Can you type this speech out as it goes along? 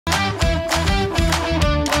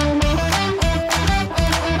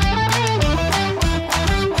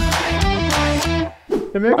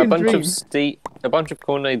American Dream. A bunch of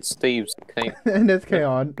coordinated Steves came. And there's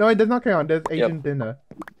K-On. No, there's not K-On. There's Asian dinner.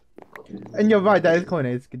 And you're right, that is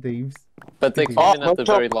coordinated Steves. But they came in at the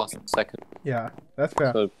very last second. Yeah, that's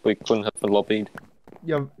fair. So we couldn't have lobbied.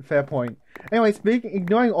 Yeah, fair point. Anyway,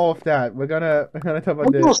 ignoring all of that, we're gonna talk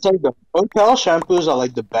about People this. say the hotel shampoos are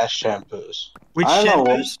like the best shampoos. Which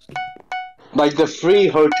shampoos? Like the free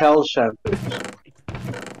hotel shampoos.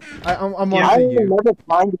 I'm honest I with you. never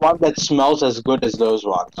find one that smells as good as those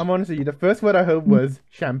ones. I'm honest with you. The first word I heard was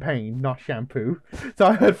champagne, not shampoo. So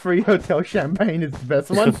I heard free hotel champagne is the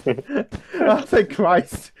best one. I was like,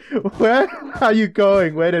 Christ, where are you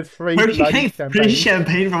going? Where there's free Where are you getting champagne? free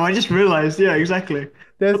champagne from? I just realized. Yeah, exactly.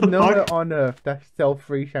 There's nowhere on earth that sell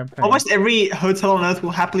free champagne. Almost every hotel on earth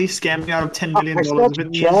will happily scam you out of $10 million if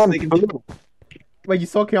it means they can. Wait, you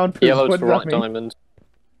saw Keon Pooh? Yellow's What the does right that mean? diamond.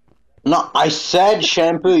 No, I said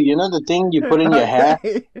shampoo. You know the thing you put in your hair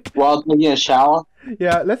while taking a shower?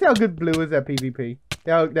 Yeah, let's see how good Blue is at PvP.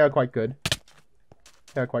 They're quite good.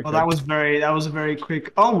 They're quite good. That was very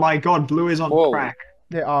quick. Oh my god, Blue is on crack.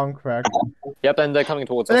 They are on crack. Yep, and they're coming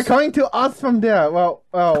towards us. They're coming to us from there. Well,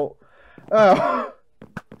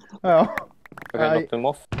 Okay, knock them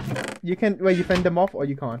off. You can you fend them off or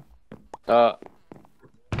you can't. Well,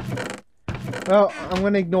 I'm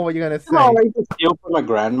gonna ignore what you're gonna say. I like to steal from my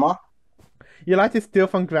grandma. You like to steal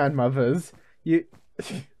from grandmothers. You.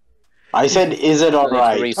 I said, is it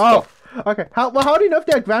alright? Oh, okay. How do you know if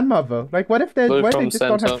they're a grandmother? Like, what if they just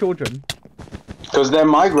don't have children? Because they're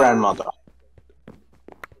my grandmother.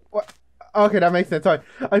 What? Okay, that makes sense. Sorry,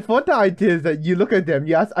 I thought the idea is that you look at them,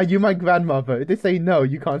 you ask, "Are you my grandmother?" If they say no,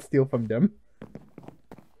 you can't steal from them.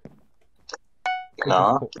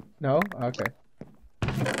 No. No? Okay.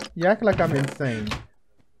 You act like I'm insane.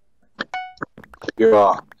 You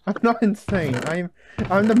are. I'm not insane.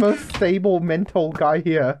 I'm the most stable mental guy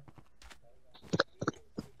here.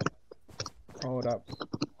 Hold up.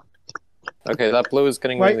 Okay, that Blue is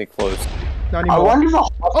getting really close. Not anymore. I wonder if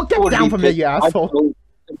oh, get down from there, you asshole!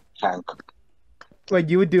 Tank. Wait,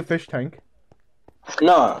 you would do fish tank?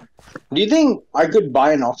 No. Do you think I could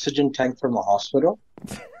buy an oxygen tank from a hospital?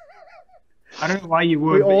 I don't know why you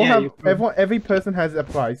would. We all yeah, have. Every person has a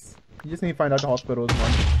price. You just need to find out the hospital's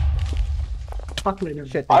one.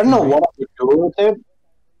 Shit, I don't know what I would do with it.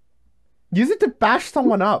 Use it to bash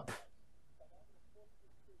someone up.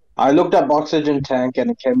 I looked up oxygen tank and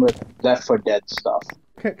it came with Left 4 Dead stuff.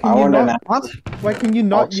 Can you not? What? Wait, can you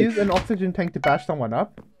not use an oxygen tank to bash someone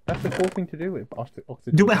up? That's the cool thing to do with oxygen.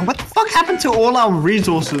 Dude, what the fuck happened to all our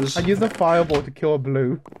resources? I use a fireball to kill a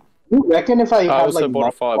Blue. You reckon if I had also like bought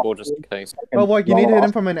a fireball just in case. Oh, well, you need to hit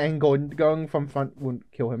him from an angle, and going from front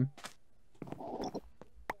wouldn't kill him.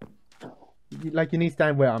 Like, you need to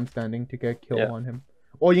stand where I'm standing to get a kill on him.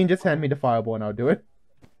 Or you can just hand me the fireball and I'll do it.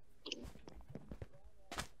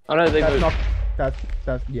 I don't think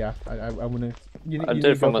that's yeah, I wouldn't. I did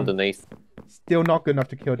it from underneath. Still not good enough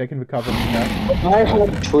to kill, they can recover from that. I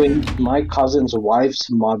had twins. My cousin's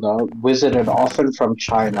wife's mother visited often from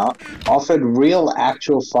China, offered real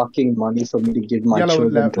actual fucking money for me to give my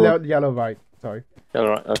children to Yellow right, sorry. Yellow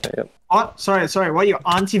right, okay, yep. Oh, sorry, what, your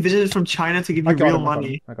auntie visited from China to give you real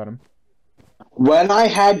money? I got him. When I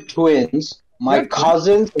had twins, my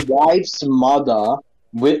cousin's wife's mother,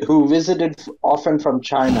 who visited often from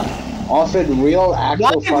China, offered real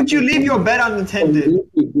actual. Why would you leave your bed unattended?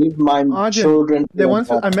 To give my children.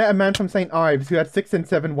 I met a man from St. Ives who had 6 and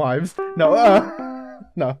 7 wives. No,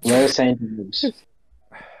 no. Where's St. Ives?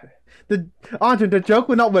 The joke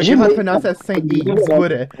would not work if I pronounced it as St. Eves,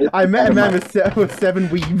 would it? I met a man with 7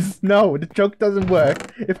 weaves. No, the joke doesn't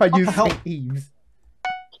work if I use St. Eves.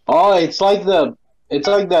 Oh, it's like that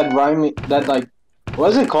rhyming, that like,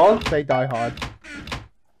 what's it called? Say Die Hard.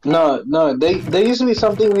 No, there used to be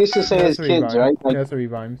something we used to say Nursery as kids, rhyme. right? Like, Nursery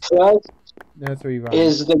rhymes. Nursery rhymes.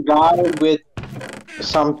 Is the guy with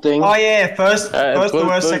something. Oh yeah, first the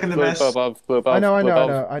worst, second the best. I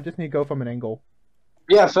know. I just need to go from an angle.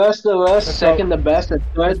 Yeah, first the worst, second the best, and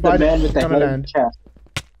third the man with the head chest.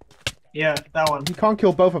 Yeah, that one. You can't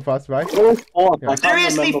kill both of us, right? Yeah.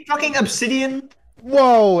 Seriously, fucking obsidian?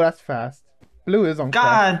 Whoa, that's fast. Blue is on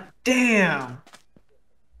God damn.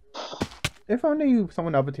 If only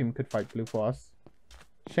someone other team could fight Blue for us.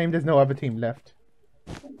 Shame there's no other team left.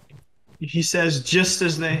 He says just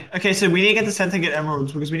as they... Okay, so we need to get the center and get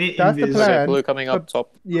emeralds because we need That's the plan. Okay, Blue coming up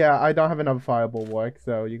top. Yeah, I don't have another fireball work,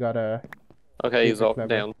 so you gotta... Okay, he's up,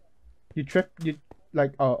 down. You tripped,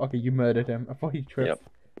 oh, okay, you murdered him. I thought he tripped.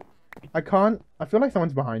 Yep. I feel like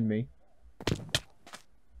someone's behind me.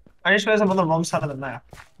 I just realized I'm on the wrong side of the map.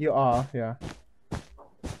 You are, yeah.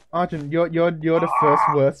 Arjun, you're the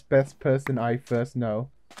first best person I first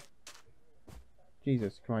know.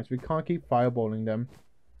 Jesus Christ, we can't keep fireballing them.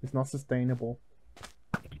 It's not sustainable.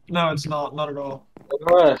 No, it's not. Not at all.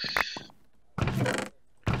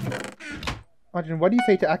 Arjun, what do you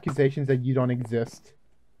say to accusations that you don't exist?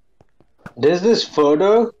 There's this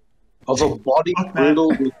photo of a body Fuck that.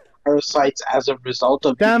 riddled with parasites as a result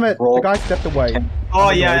of Damn being it! The raw. guy stepped away.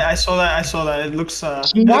 Oh yeah, I saw that. I saw that. It looks.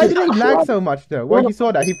 Why did he lag so much though? Well, you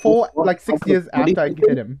saw that. He fought like 6 years after I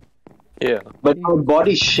hit him. Yeah. But my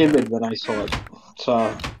body shivered when I saw it.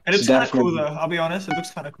 So It looks kind of cool though. I'll be honest. It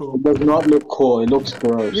looks kind of cool. it does not look cool. It looks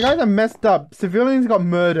gross. You guys are messed up. Civilians got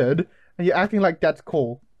murdered, and you're acting like that's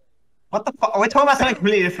cool. What the fuck? We're talking about something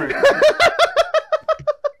completely different.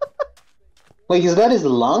 Like, is that his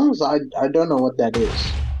lungs? I don't know what that is.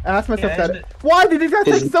 I asked myself Yeah, that. Why did it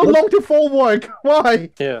take so long to fall work? Why?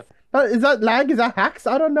 Yeah. Is that lag? Is that hacks?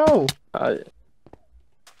 I don't know.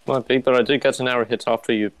 Might be, but I do get an arrow hit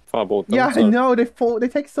after you fireballed them. Yeah, so... I know. They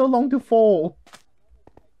take so long to fall.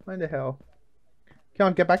 What the hell? Come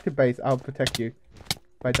on, get back to base. I'll protect you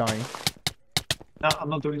by dying. No, I'm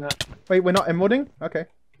not doing that. Wait, we're not emeralding? Okay.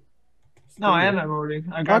 No, I am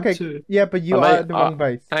emeralding. I got Okay. two. Yeah, but you I are may- at the wrong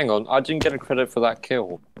base. Hang on, I didn't get a credit for that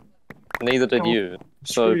kill. Neither did Oh, you.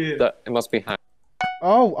 So screw you. that it must be hacked.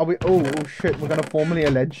 Oh, are we? Oh shit! We're gonna formally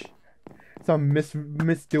allege some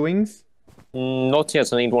misdoings. Not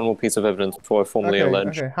yet. I need one more piece of evidence before I formally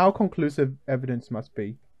allege. Okay. How conclusive evidence must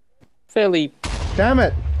be? Fairly, Damn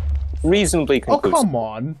it! reasonably Oh conclusive. come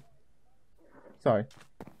on! Sorry.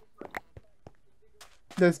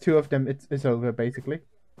 There's two of them. It's over basically.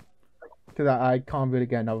 Because I can't really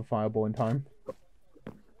get another fireball in time.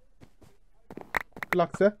 Good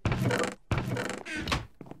luck, sir.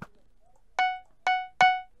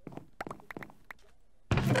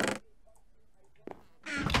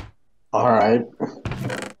 Alright.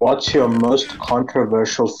 What's your most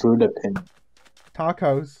controversial food opinion?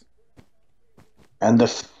 Tacos. And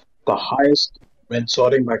the highest when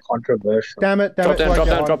sorting by controversial. Damn it! Damn Drop it! down, so I drop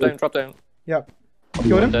get down, one. drop down, drop down. Yep. You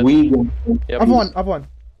killed him? Dead. Vegan. Yep. I've won.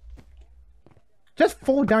 Just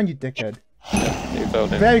fall down, you dickhead. You fell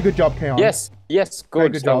down. Very good job, Kaon. Yes, yes,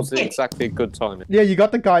 good. good That was job. exactly good timing. Yeah, you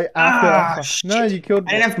got the guy after. Shit. No, you killed.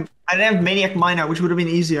 I didn't have Maniac Miner, which would have been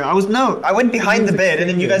easier. I went behind the bed, and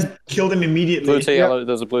then you guys killed him immediately. Blue to Yep. yellow.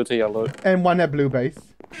 There's a blue to yellow. And one at blue base.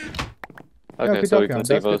 Okay, good so job, we can Kaon.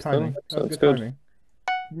 see That's good both of timing. them. That's Sounds good good. timing.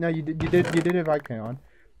 No, you did it right, Kaon.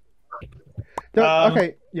 So, Um,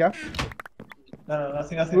 okay, yeah. No, I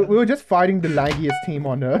think. We were just fighting the laggiest team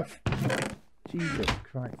on Earth. Jesus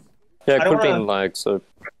Christ. Yeah, it I don't could be wanna- in lag, so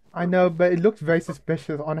I know, but it looks very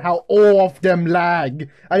suspicious on how all of them lag.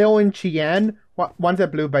 I know in Chian, one's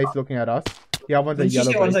at blue base looking at us. The other one's at Did you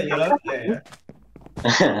yellow see one's base. at yellow?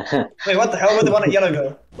 Yeah. Wait, what the hell? Where'd the one at yellow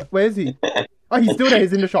go? Where is he? Oh, he's still there.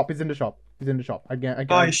 He's in the shop. He's in the shop.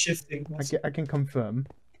 Oh, he's shifting. I can confirm.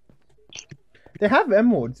 They have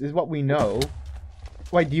emeralds, is what we know.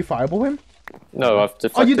 Wait, do you fireball him? no, I've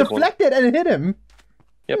deflected Oh, you one. deflected and hit him.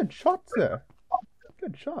 Yep. Good shot, sir.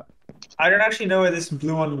 Good shot. I don't actually know where this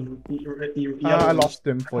blue one. Yellow I is. lost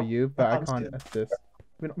him for you, but I That can't was assist.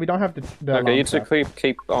 We don't have the Okay, alarm you two stuff.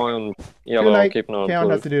 keep eye on Too yellow. I'll late. keep an eye on Kaon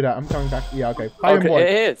blue. has to do that. I'm coming back. Yeah, okay. Hide him, Okay,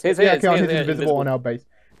 boy. he's Yeah, Kaon is here, invisible on our base.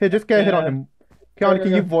 Here, just get a hit on Yeah. him. Kaon,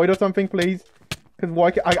 can you void or something, please? Because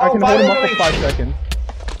I can by hold him the up for way- 5 seconds.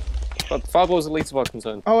 But fireball is the least of our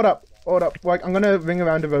concern. Hold up. Like, I'm gonna ring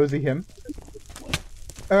around to Rosie him.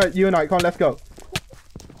 Alright, you and I, come on, let's go.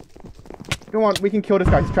 Come on, we can kill this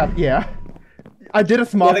guy. He's trapped. Yeah. I did a The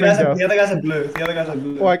smart other, thing guys are, though. the other guys are blue. The other guys are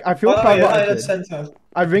blue. Like, I feel oh, no, proud you're what not I in the did. center.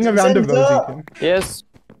 I ring around to Center. Rosie him. Yes,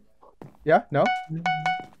 Yeah? No?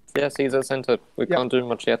 yes, he's at center. We Yeah. can't do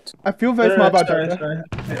much yet. I feel very No, smart no, about sorry, that.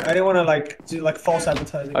 sorry. I didn't want to like do like false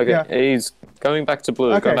advertising. Okay, Yeah. he's going back to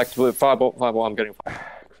blue. Okay. Going back to blue. Fireball, fireball. I'm getting.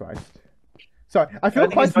 Christ. Sorry, I feel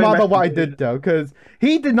think quite he's going smart back about what I to blue. did though, because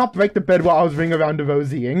he did not break the bed while I was ring around to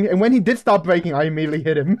Rosieing, and when he did start breaking, I immediately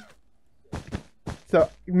hit him. So,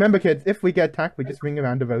 remember kids, if we get attacked, we just ring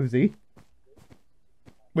around to Rosie.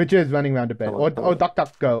 Which is running around the bed. Come on, come Or on. duck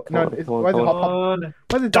duck go. No, Come on, it's, come on, where's it come hop Come hop? on.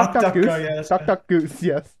 Where's it Duck, duck duck duck, goose? go, yeah, that's Duck right. duck goose,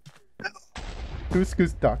 yes. Goose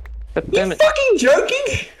goose duck. God You damn it! fucking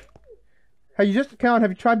joking? Hey, you just can't.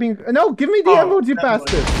 Have you tried being? No, give me the Oh, emeralds, you never mind.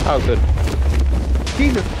 bastard! Oh, good.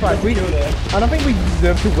 Jesus Christ, Kill there. I don't think we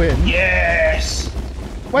deserve to win. Yes.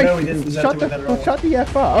 Wait, No, we didn't deserve shut to win that at all. shut the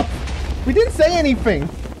f up. We didn't say anything.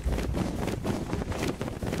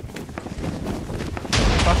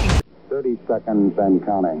 Fucking 30 seconds and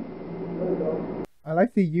counting. I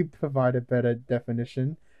like that you provide a better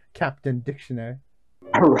definition, Captain Dictionary.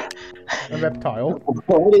 A reptile.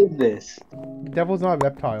 What is this? Devil's not a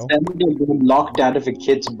reptile. Somebody been locked out of a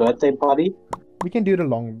kid's birthday party? We can do the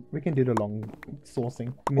long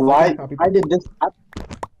sourcing. Why? I did this.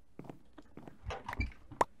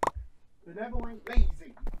 The devil ain't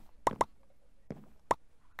lazy.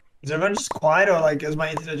 Is everyone just quiet or like is my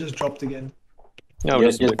internet just dropped again? No, Yeah,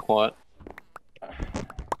 just a bit quiet.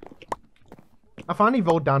 I finally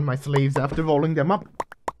rolled down my sleeves after rolling them up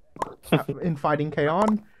in fighting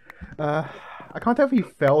Kaon. I can't tell if he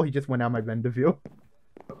fell. He just went out my render view.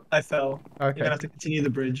 I fell. You're Okay, gonna have to continue the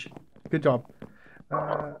bridge. good job.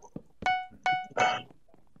 Oh,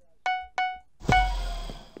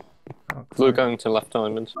 Blue going to left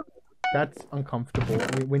diamond. that's uncomfortable.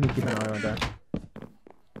 We need to keep an eye on that.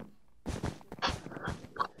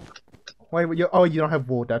 Wait, you don't have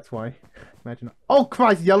ward, that's why. Imagine. Oh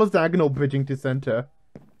Christ, yellow's diagonal bridging to center.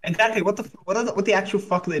 Exactly. What the actual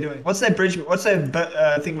fuck are they doing? What's their bridge? What's their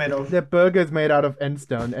thing made of? Their burger's made out of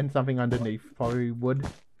endstone and something underneath. Probably wood.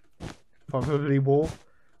 Probably wool.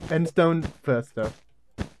 Endstone first though.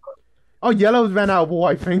 Oh, yellows ran out of wool,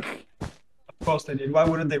 I think. Of course they did. Why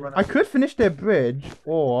wouldn't they run? I could finish their bridge,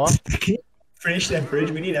 or... Finish their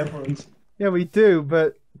bridge. We need emeralds. Yeah, we do,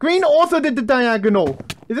 but... Green also did the diagonal!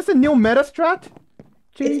 Is this a new meta strat?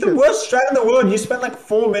 Jesus. It's the worst strat in the world. You spent like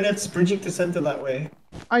 4 minutes bridging to center that way.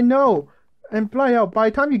 I know. And play out, by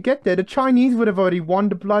the time you get there, the Chinese would have already won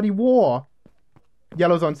the bloody war.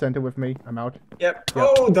 Yellow's on center with me. I'm out. Yep.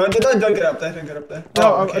 Oh, don't get up there. Don't get up there. No,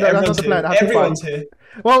 Oh, okay. that's not the plan. I have to Everyone's fight. here.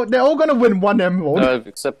 Well, they're all gonna win one emerald. No,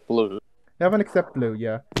 except blue. They haven't except blue,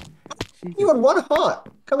 yeah. Jesus. You got 1 heart.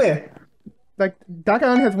 Come here. Like, that guy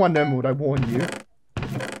only has one emerald, I warn you.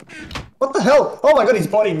 What the hell? Oh my god, he's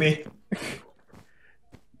bodying me.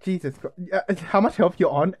 Jesus Christ. How much health you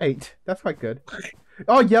on? 8. That's quite good.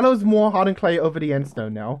 Oh, yellow's more hardened clay over the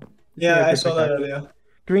endstone now. Yeah, I good saw pick that up. earlier.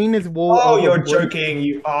 Green is wool Oh, over you're wood. joking,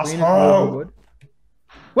 you Green is asshole. over wood.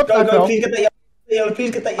 Whoops, Go, I go, fell. please get that yellow.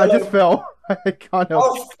 Please get that I yellow. just fell. I can't help.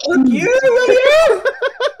 Oh, fuck you, idiot!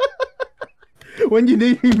 When you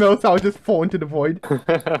need emails, I'll just fall into the void.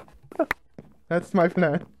 That's my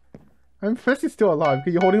plan. I'm first you're still alive.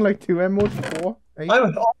 You're holding like 2 emeralds, 4, 8.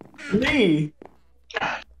 I'm me.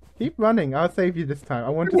 Keep running. I'll save you this time. I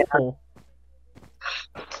won't just fall.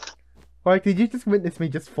 Like, did you just witness me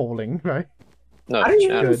just falling, right? No, How did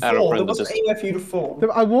you out even of fall? There parentheses. wasn't anywhere for you to fall.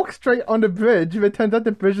 So I walked straight on the bridge, but it turns out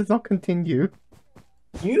the bridge does not continue.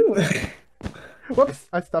 You? Whoops,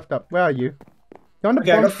 I stuffed up. Where are you? You're on the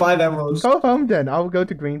Okay, I front. got 5 emeralds. Go home then. I'll go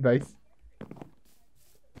to green base.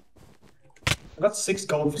 I got 6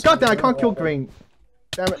 gold. For God damn, I something. can't kill green.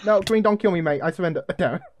 Damn it. No, green, don't kill me, mate. I surrender.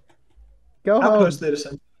 Damn it. Go How home. close to the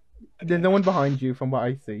center? There's no one behind you from what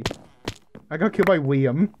I see. I got killed by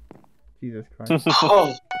William. Jesus Christ.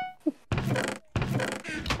 Oh,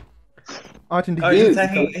 Arjun, did Oh, you...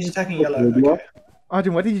 he's attacking yellow. Okay.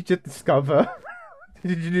 Arjun, what did you just discover?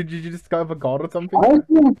 did you discover God or something? I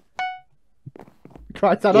think,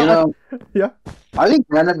 Christ, I you don't... know, Yeah. I think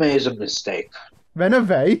anime is a mistake.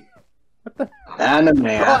 Renove? Anime.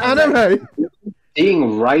 Oh, anime!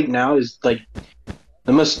 Seeing right now is like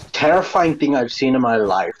the most terrifying thing I've seen in my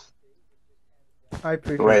life. I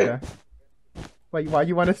appreciate Wait. that. Wait, why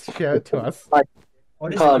you want to share it to us?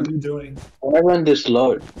 What is God. you doing? Why run this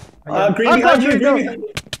load? Green Oh, behind you, Green, green no. behind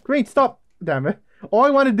you. Green, stop! Damn it. All I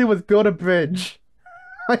want to do was build a bridge.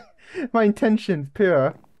 My intention's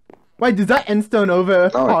pure. Wait, does that endstone over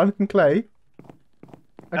Oh. hardened clay?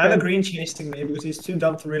 I have a Okay. green chasing me because he's too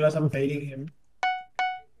dumb to realize I'm baiting him.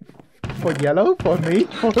 For yellow? For me?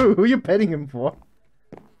 For who? Who are you betting him for?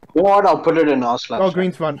 You know what? I'll put it in our slash. Oh,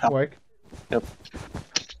 green's front. Work. Yep.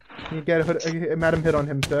 You get a madam hit on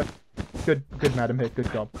him, sir. Good, madam hit.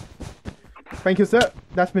 Good job. Thank you, sir.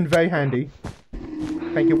 That's been very handy.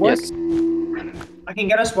 Thank you. Work. Yes. I can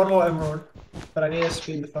get us 1 more emerald, but I need to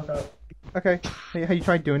speed the fuck up. Okay. Hey, how you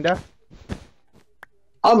tried doing that?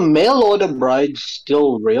 Are mail order brides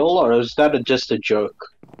still real, or is that just a joke?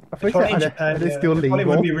 I thought you Probably said, in Japan, are they yeah. still It probably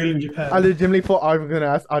legal? would be real in Japan. I legitimately thought I was gonna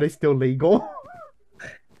ask, are they still legal?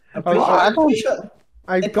 I'm pretty Oh, sure, I I'm pretty sure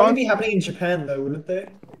I've it'd probably gone. be happening in Japan though, wouldn't they?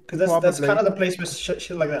 Because that's Probably. kind of the place where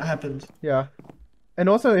shit like that happened. Yeah. And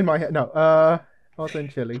also in my head, no, also in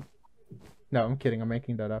Chile. No, I'm kidding, I'm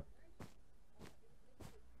making that up.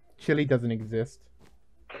 Chile doesn't exist.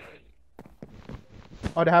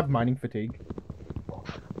 Oh, they have mining fatigue.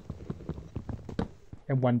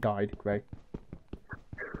 And 1 died, great.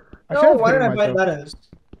 I No, should've why did hidden I buy myself. ladders?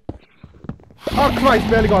 Oh Christ,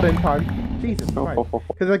 barely got it in time. Jesus Christ.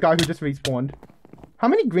 Because the guy who just respawned. How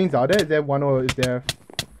many greens are there? Is there 1 or is there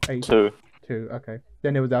 8? 2. 2, okay.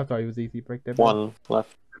 Then it was after it was easy to break that. 1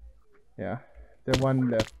 left. Yeah. There's 1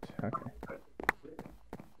 left. Okay.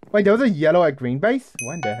 Wait, there was a yellow at green base?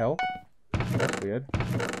 What in the hell? That's weird.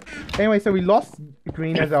 Anyway, so we lost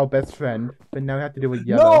green as our best friend, but now we have to deal with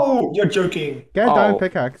yellow. No! You're joking. Get a diamond Oh.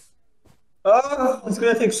 pickaxe. Oh, it's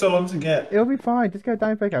gonna take so long to get. It'll be fine. Just get a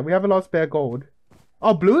diamond pickaxe. We have a lot of spare gold.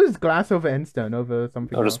 Oh, blue is glass over endstone over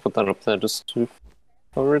something I'll else. just put that up there just to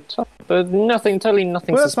cover it up. But nothing, totally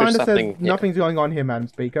nothing Put a sign suspicious that says happening. here. nothing's going on here, Madam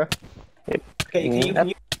Speaker. Okay, can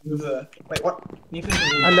you move the... Wait, what? Can you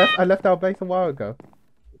please move I left our base a while ago.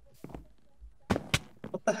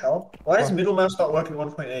 What the hell? Why does middle mouse not work in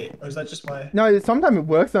 1.8? Or is that just my... No, sometimes it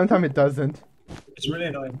works, sometimes it doesn't. It's really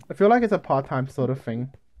annoying. I feel like it's a part-time sort of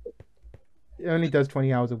thing. It only does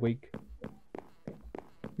 20 hours a week.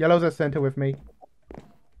 Yellow's at center with me.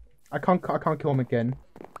 I can't kill him again.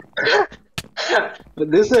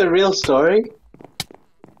 But this is a real story.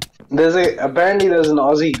 Apparently there's an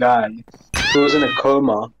Aussie guy who was in a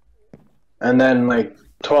coma, and then like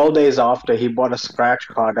 12 days after he bought a scratch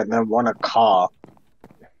card and then won a car.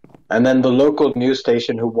 And then the local news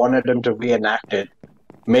station who wanted him to reenact it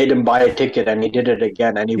made him buy a ticket, and he did it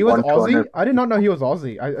again, and He was won Aussie? 200. I did not know he was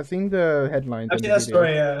Aussie. I seen the headlines. I've in seen the that video.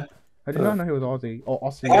 story, yeah. I did not know he was Aussie or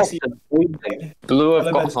Aussie. I guess he- Blue have got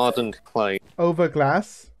Elements. hardened clay. Over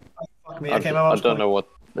glass. Fuck me, I, okay, my I mom's don't know what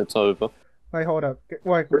it's over. Wait, hold up.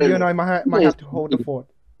 Wait, you and I might have to hold the fort.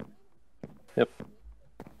 Yep.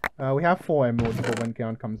 We have 4 emeralds for when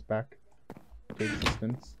Keon comes back to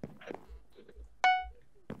existence.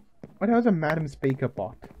 What the hell is a Madam Speaker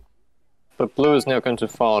bot? But blue is now going to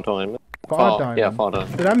far diamond. Far diamond. Yeah, far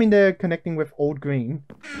diamond. Does that mean they're connecting with old green?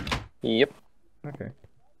 Yep. Okay.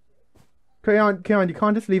 Keon, you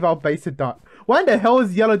can't just leave our base to die. Why in the hell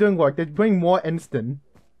is yellow doing work? They're doing more instant.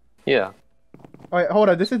 Yeah. Alright, hold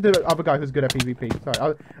on. This is the other guy who's good at PvP.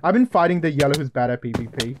 Sorry, I've been fighting the yellow who's bad at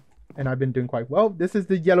PvP, and I've been doing quite well. This is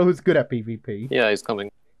the yellow who's good at PvP. Yeah, he's coming.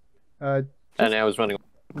 And now he's running.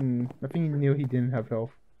 I think he knew he didn't have health.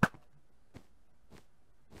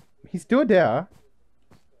 He's still there.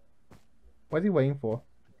 What is he waiting for?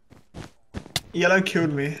 Yellow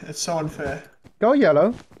killed me. It's so unfair. Go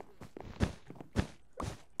yellow.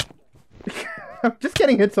 I'm just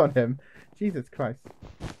getting hits on him. Jesus Christ.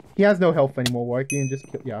 He has no health anymore, right? You can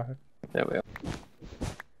just kill. Yeah. There we are.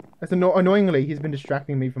 That's annoyingly, he's been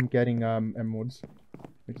distracting me from getting emeralds.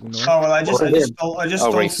 Which is annoying. Oh well, I just stole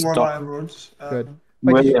Oh, 4 wait, of my stop. emeralds. Good.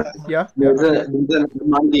 Well, Wait, yeah. yeah? There's an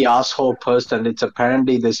I'm the asshole post, and it's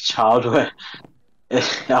apparently this child where a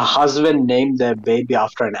husband named their baby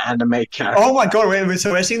after an anime character. Oh my god, wait,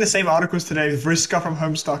 so we're seeing the same articles today with Vriska from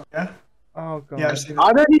Homestuck, yeah? Oh god. Yeah, I've seen it.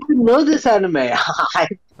 I don't even know this anime. I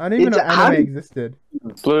didn't even It's know anime an- existed.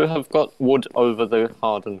 Blue have got wood over the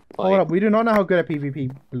hardened clay. Hold up, we do not know how good at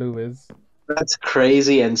PvP blue is. That's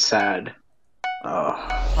crazy and sad. Oh.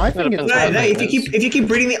 I think it's depends. No, if you keep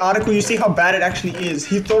reading the article, you see how bad it actually is.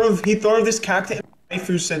 He thought of this character in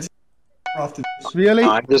waifu sense after this. really.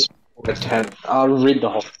 I just pretend. I'll read the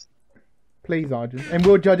whole. Please, Arjun, and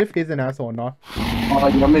we'll judge if he's an asshole or not. Oh,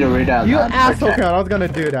 you want me to read out? You that? asshole! Okay. I was gonna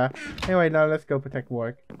do that. Anyway, now let's go protect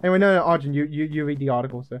work. Anyway, no, Arjun, you read the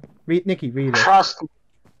article, sir. Nikki, read it. Trust me.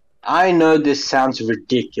 I know this sounds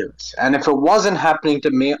ridiculous, and if it wasn't happening to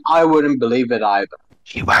me, I wouldn't believe it either.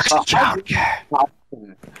 He works in childcare.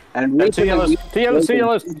 And Two yellows, two yellows, two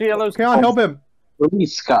yellows, two yellows. Keon, help him.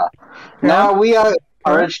 Riska. Now we are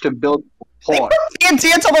encouraged to build a port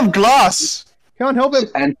TNT on top of glass! Keon, help him.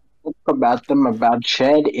 and talk about them about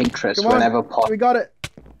shared interests Come on, whenever we possible. got it.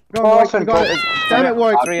 Go on, work, we Often got it. Damn it,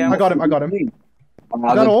 work. Three I got him. Is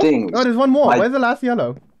that all? things. No, there's one more. Like- Where's the last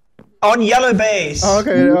yellow? On yellow base! Oh,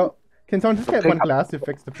 okay. Can someone just get one glass to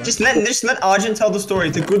fix the front? Just let Arjun tell the story.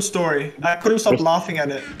 It's a good story. I couldn't stop laughing at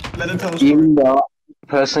it. Let him tell the story. Even though I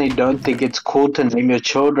personally don't think it's cool to name your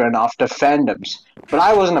children after fandoms. But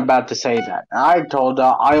I wasn't about to say that. I told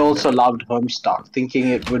her I also loved Homestuck, thinking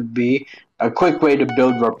it would be a quick way to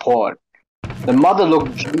build rapport. The mother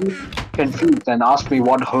looked genuinely confused and asked me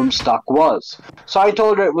what Homestuck was. So I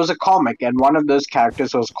told her it was a comic and one of those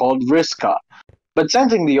characters was called Vriska. But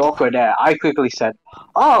sensing the awkward air, I quickly said,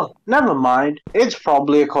 "Oh, never mind. It's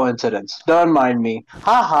probably a coincidence. Don't mind me.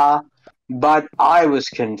 Haha." But I was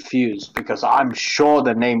confused because I'm sure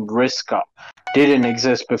the name Vriska didn't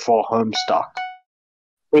exist before Homestuck.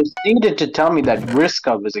 Proceeded to tell me that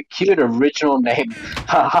Vriska was a cute original name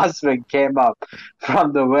her husband came up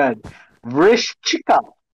from the word Vrishchika,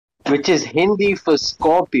 which is Hindi for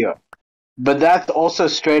Scorpio. But that's also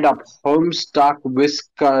straight up Homestuck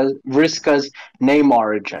Vriska's name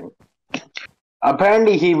origin.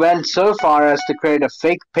 Apparently he went so far as to create a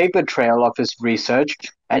fake paper trail of his research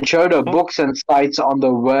and showed her books and sites on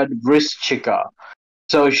the word Vrishchika,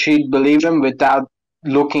 so she'd believe him without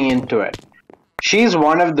looking into it. She's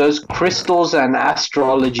one of those crystals and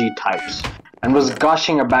astrology types. and was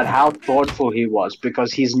gushing about how thoughtful he was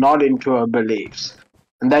because he's not into her beliefs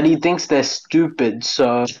and that he thinks they're stupid.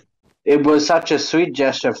 So it was such a sweet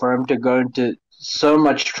gesture for him to go into so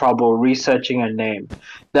much trouble researching a name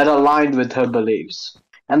that aligned with her beliefs.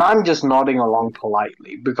 And I'm just nodding along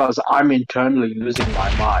politely because I'm internally losing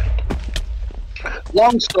my mind.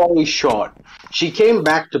 Long story short, she came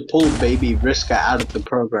back to pull baby Vriska out of the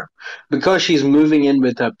program because she's moving in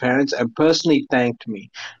with her parents and personally thanked me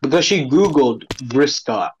because she Googled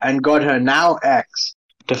Vriska and got her now ex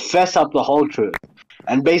to fess up the whole truth.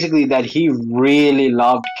 And basically that he really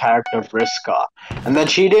loved character Vriska and that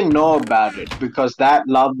she didn't know about it because that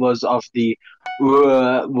love was of the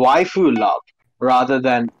waifu love rather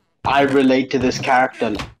than I relate to this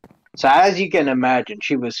character. So as you can imagine,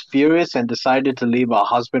 she was furious and decided to leave her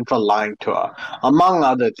husband for lying to her, among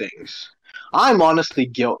other things. I'm honestly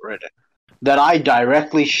guilt-ridden that I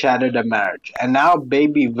directly shattered a marriage, and now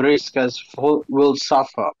baby Vriska will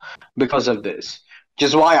suffer because of this. Which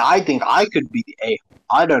is why I think I could be the a-hole.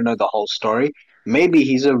 I don't know the whole story. Maybe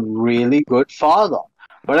he's a really good father.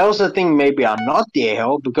 But I also think maybe I'm not the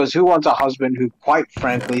a-hole because who wants a husband who quite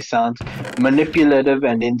frankly sounds manipulative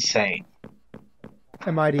and insane?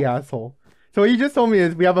 Am I the asshole? So what you just told me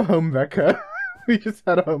is we have a home wrecker. We just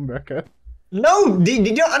had a home wrecker. No,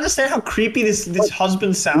 did you understand how creepy this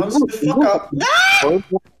husband sounds? The fuck up.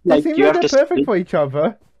 They seem like they're perfect for each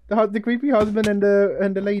other. The creepy husband and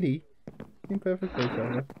the lady seem perfect for each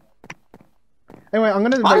other. Anyway, I'm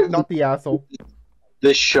gonna make not the asshole.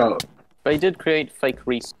 This show. But he did create fake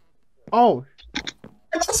Reese. Oh.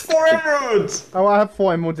 That's 4 emeralds! Oh, I have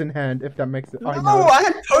 4 emeralds in hand, if that makes it. No, I know. I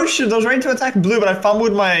had potions. I was ready to attack blue, but I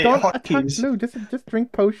fumbled my Don't attack hotkeys. blue. Just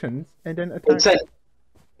drink potions and then attack.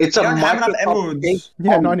 It's a I don't have enough Microsoft emeralds. Paint.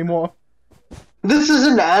 Yeah, not anymore. This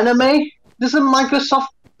isn't anime. This is Microsoft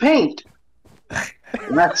Paint.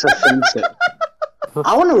 That's offensive.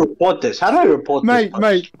 I want to report this. How do I report this?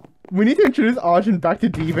 Mate, we need to introduce Arjun back to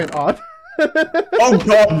Deviant Art. Oh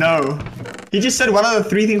god, no. He just said one of the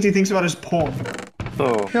 3 things he thinks about is porn.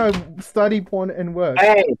 Oh. No, study porn and work.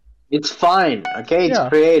 Hey, it's fine. Okay, it's Yeah.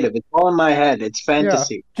 creative. It's all in my head. It's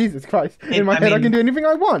fantasy. Yeah. Jesus Christ. In my head, I can do anything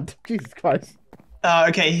I want. Jesus Christ.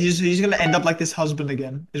 Okay, he's gonna end up like this husband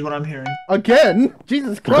again, is what I'm hearing. Again?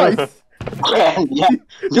 Jesus Christ. Yeah,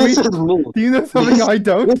 this is me. Do you know something I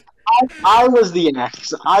don't? I was the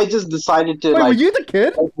ex. I just decided to Wait, like were you the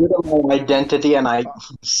kid? get rid of my identity and I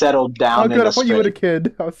settled down. Oh in good, the I thought you were the straight.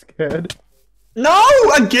 kid. I was scared. No!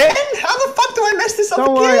 Again? How the fuck do I mess this up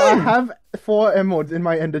Don't again? worry, I have 4 emeralds in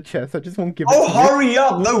my ender chest. I just won't give it Oh, to you. hurry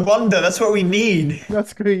up! No wonder, that's what we need. No,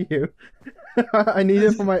 screw you. I need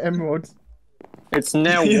it for my emeralds. It's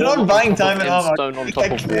now You're wood not buying on top diamond of armor. stone on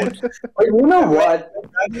top of wood. Wait, you know what?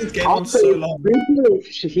 I've been this game on so long.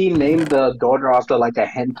 He named the daughter after like a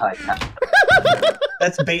hentai cat.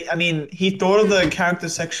 That's bait. I mean, he thought of the character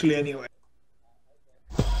sexually anyway.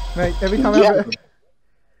 Mate, every time Yeah.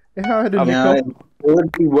 if I had a I mean, nickel... it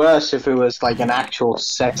would be worse if it was like an actual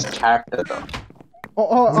sex character though.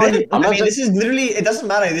 Really? I'm I not mean, this is literally, it doesn't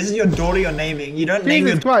matter. This is your daughter you're naming. You don't name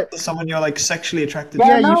your Jesus daughter Christ. someone you're like sexually attracted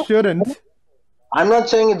Yeah, to. no. you shouldn't. I'm not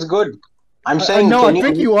saying it's good. I'm saying No, I can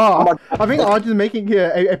think you are. I I think Arjun's making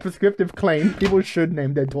here a prescriptive claim. People should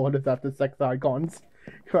name their daughters after sex icons.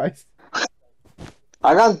 Christ.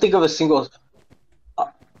 can't think of a single.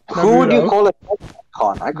 Who would you Naruto. call a sex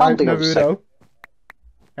icon? I can't think of sex. Naruto.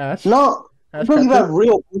 Ash. No, Ash I'm talking about Ketchum.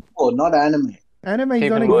 real people, not anime. Anime Keep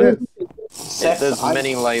don't in mind- exist. Sex There's icon.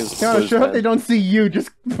 many layers to No, this, sure hope man. they don't see you just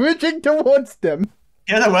bridging towards them.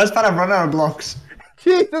 You know the worst part? I've run out of blocks.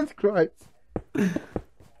 Jesus Christ.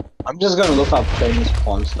 I'm just gonna look up famous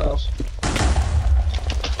porn stars.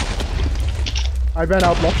 I ran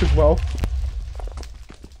out blocks as well.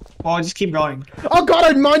 Well, just keep going. Oh god,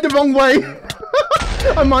 I mined the wrong way!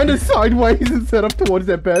 I mined it sideways instead of towards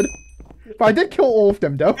their bed. But I did kill all of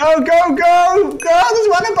them though. Go, go, go! Go! There's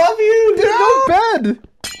one above you! There's no bed!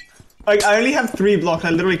 Like, I only have 3 blocks. I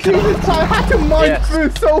literally cannot. Jesus, I had to mine Yes. through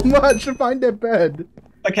so much to find their bed.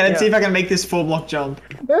 Okay, let's see if I can make this 4-block jump.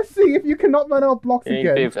 Let's see if you cannot run out blocks Yeah,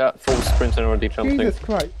 again. you've full sprint and already jumping. Jesus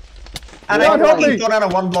Christ. And Come on, I help only me. got out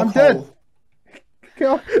of 1-block I'm dead. hole.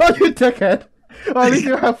 Oh, you dickhead. Oh, at least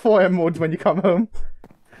you have 4 emeralds when you come home.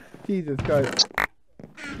 Jesus Christ.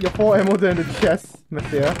 Your 4 emeralds are in the chest,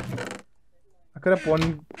 monsieur. I could have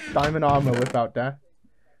 1 diamond armor without that.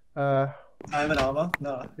 Diamond armor?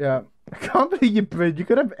 No. Yeah. I can't believe you bridged. You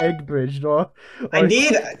could have egg bridged or... I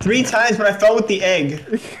did 3 times, but I fell with the egg.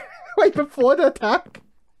 Wait, before the attack?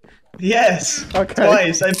 Yes. Okay.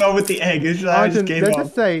 Twice I fell with the egg. I just Arjun, gave let's up.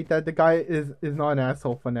 just say that the guy is not an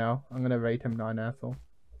asshole for now. I'm gonna rate him not an asshole.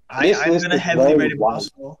 I'm This gonna is heavily very rate him wild.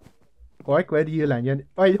 possible. Warwick, where do you land?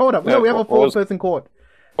 Wait, hold up. Yeah, No, we have a what was- four-person court.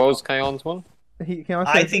 What was Kaon's one?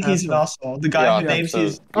 I think he's an asshole. The guy who names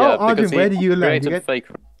his. Oh, Arjun, because he where do you land? created You get- fake.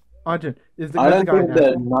 Arjun, is the I don't guy think an the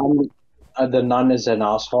asshole? nun is an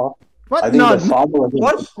asshole. What I think nun? the father was an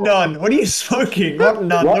What asshole. nun? What are you smoking? What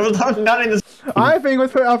nun? What? There was not none in this. I think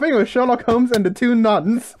it was Sherlock Holmes and the two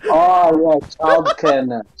nuns. Oh, yeah, childcare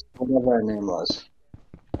nurse. Whatever her name was.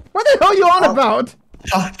 What the hell are you on about?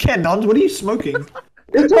 Childcare nuns? What are you smoking?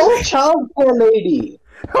 It's all childcare lady.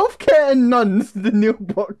 Healthcare and Nuns, the new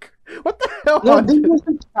book. What the hell? No, Arjun? this is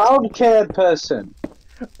a childcare person.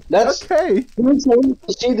 That's Okay. Is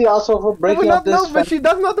she the asshole for breaking up this? No, but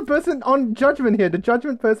that's not the person on judgment here. The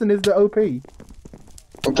judgment person is the OP.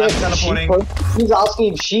 Okay, teleporting. he's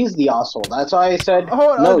asking if she's the asshole. That's why I said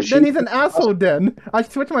Oh, no. then he's an asshole. Then I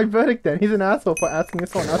switched my verdict. Then he's an asshole for asking if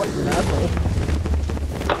someone else is an asshole.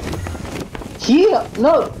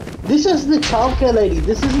 No, this is the childcare lady.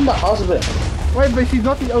 This isn't the husband. Wait, but she's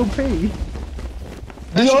not the OP.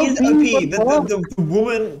 No, she is OP.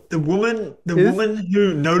 was The woman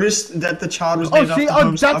who noticed that the child was Oh, named she. after Oh,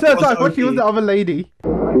 Holmes that's was her. I thought OP. she was the other lady.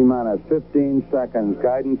 T-minus 15 seconds.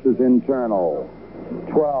 Guidance is internal.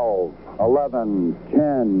 12, 11,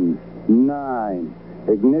 10, 9.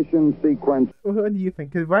 Ignition sequence. What do you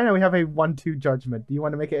think? Because right now we have a 1-2 judgment. Do you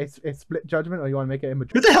want to make it a split judgment, or you want to make it a Who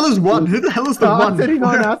majority? the hell is one? Who the hell is the I one? said he's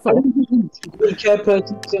not an I asshole. don't think the childcare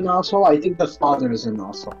person is an asshole. I think the father is an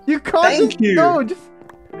asshole. You can't. Thank just, you. No, just.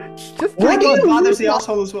 Why do take you on- father's the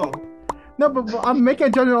asshole as well? No, but I'm making a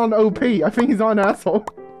judgment on OP. I think he's not an asshole.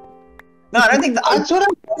 No, I don't think that. That's what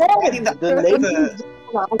I'm I think saying. that The lady is an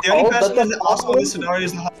the only asshole, person but who's the asshole in this scenario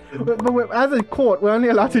is the husband. But as a court, we're only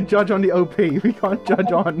allowed to judge on the OP. We can't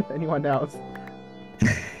judge on anyone else.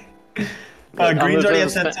 Green's already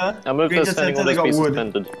at center. I moved Green's the at standing center, they orders got be wood.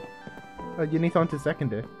 suspended. You need someone to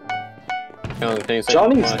second it. Can you say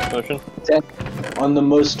Johnny's- my motion? on the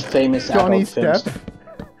most famous Johnny adult Step.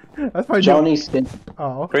 films. That's my Johnny Step.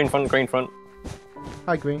 Oh, Green front, green front.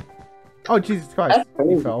 hi Green. Oh Jesus Christ, That's he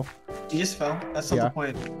crazy. fell. You just fell. That's not Yeah. the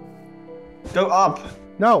point. Go up.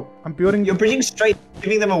 No, I'm building. You're bridging straight,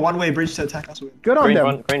 giving them a one-way bridge to attack us with. Good on Green them.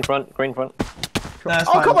 front, green front, green front. No, it's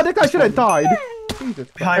Oh fine. come on, this guy should have died. Jesus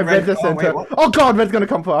Behind Christ. Red's Red- the oh, wait, center. what? Oh God, Red's gonna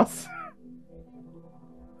come for us.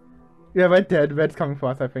 Yeah, Red dead. Red's coming for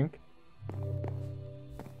us, I think.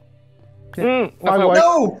 Mm, Hi, no, White.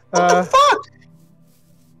 No! What Uh, the fuck?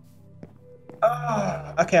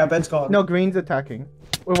 Okay, our bed's gone. No, Green's attacking.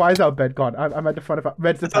 Well, why is our bed gone? I'm at the front of our...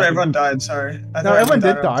 Red's I thought attacking. everyone died, sorry. I No, thought everyone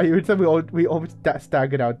did around- die. You said we all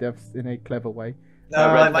staggered our deaths in a clever way.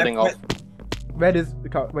 No, Red my heading off. Red is...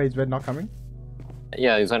 Wait, is Red not coming?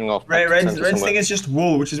 Yeah, he's heading off. Red, back to Red's, center Red's somewhere. thing is just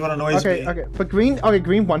wool, which is what annoys Okay, me. okay. But Green... Okay,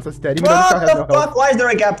 Green wants us dead, even though this guy What has the no health. fuck? Why is there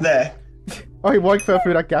a gap there? Oh, he Warwick fell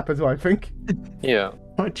through that gap as well, I think. Yeah.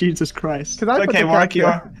 Oh, Jesus Christ. 'Cause I put Okay, the Warwick, gap you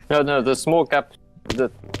here. are. No, the small gap.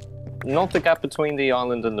 Not the gap between the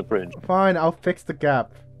island and the bridge. Fine, I'll fix the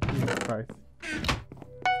gap. Jesus Christ.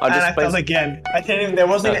 I And just I fell placed. again. I didn't even, there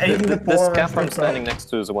wasn't even anything before. This or gap after I'm I fell. standing next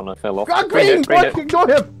to is the one I fell off. Ah, Green! Green What? Ignore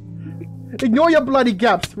him! Ignore your bloody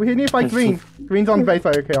gaps. We need to fight Green. Green's on base,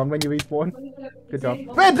 okay, on when you respawn. Good job.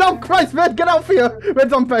 Red's on! Christ, Red, get out here!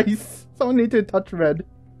 Red's on base. Someone need to touch Red.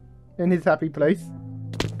 In his happy place.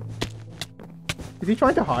 Is he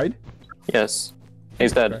trying to hide? Yes.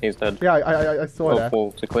 He's dead, he's dead. Yeah, I saw Oh, that.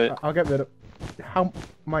 wall to clear. I'll get rid of... How...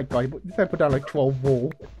 My god, this guy put down like 12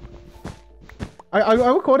 wall. I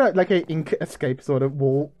would call that like a ink escape sort of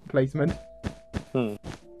wall placement. Hmm.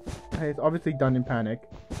 Hey, it's obviously done in panic.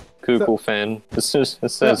 Google fan. This is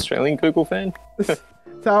Australian Google fan. So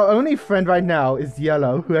our only friend right now is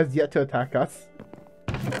Yellow, who has yet to attack us.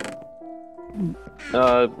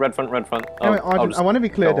 Red front, red front. Anyway, I'll Arjun, just I want to be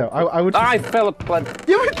clear go though. off. I would... I fell a blood.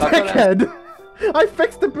 You I thought dickhead! I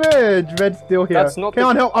fixed the bridge! Red's still here. That's not Come the-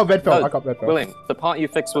 on, help! Oh, Red fell. No, I got Red fell. William, the part you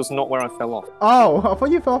fixed was not where I fell off. Oh, I thought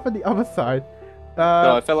you fell off on the other side.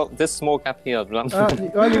 No, I fell off this small gap here. well,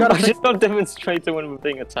 you gotta I fix... should not demonstrate it when we're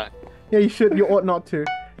being attacked. Yeah, you should. You ought not to.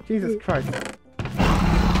 Jesus Christ.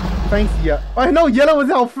 Thanks, yeah. Oh no, Yellow is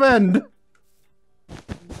our friend.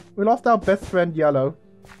 We lost our best friend, Yellow.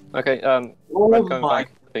 Okay, Oh red going my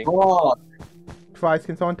back. Okay. god. Christ,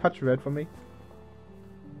 can someone touch Red for me?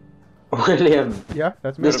 William, Yeah,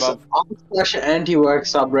 that's me. Good this above. r/anti-work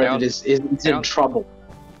subreddit Down. is in Down. trouble.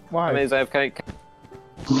 Why? I mean, he's AFK.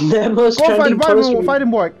 Their most Go fight trending him, post, fight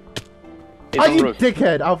him, Warwick. He's Oh, on the you roof.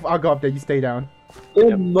 dickhead. I'll go up there, you stay down.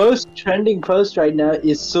 their most trending post right now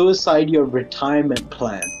is suicide your retirement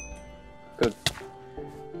plan. Good.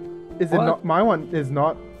 Is it What? not? My one is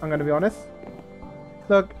not, I'm gonna be honest.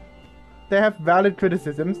 Look, they have valid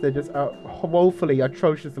criticisms, they're just woefully,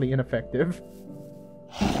 atrociously ineffective.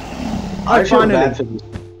 I feel finally. bad for these.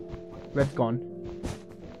 Red's gone.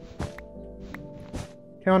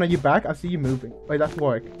 Keon, are you back? I see you moving. Wait, that's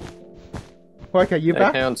Warwick. Warwick, are you back?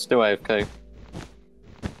 Okay, I'm still AFK.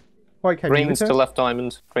 Warwick, have you Green's to returned? left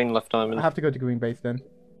diamond. Green left diamond. I have to go to green base then.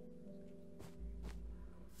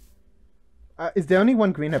 Is there only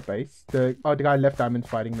one green at base? The guy left diamond's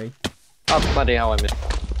fighting me. Oh, bloody hell, I missed.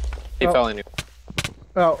 He Oh. fell in you.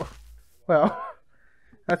 Oh, well,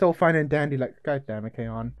 that's all fine and dandy. Like, god damn it,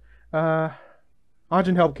 Keon.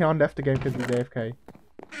 Arjun helped Keon left the game because he's AFK.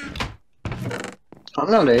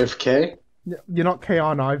 I'm not AFK. You're not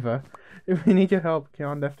Keon either. If we need your help,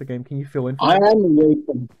 Keon left the game. Can you fill in? For I me? am away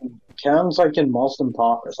from Cam's like in Marston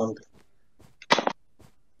Park or something.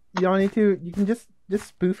 You don't need to. You can just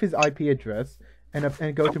spoof his IP address and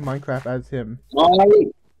go to Minecraft as him.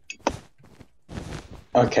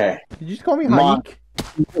 Okay. Did you just call me My-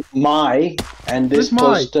 Haik? And this Who's my?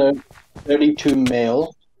 poster 32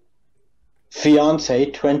 male,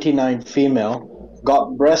 fiance 29 female,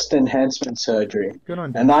 got breast enhancement surgery, Good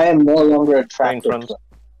on you. and I am no longer attracted front. to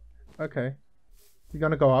her. Okay. You're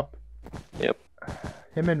gonna go up. Yep.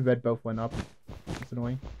 Him and Red both went up. That's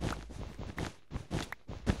annoying.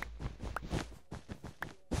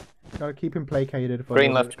 Gotta keep him placated. For a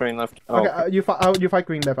Green little left, green left. Oh, Okay, you fight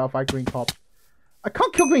green left. I'll fight green top. I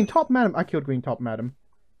can't kill green top, madam. I killed green top, madam.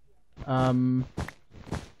 I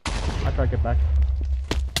try to get back.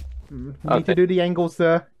 You need Okay. to do the angle,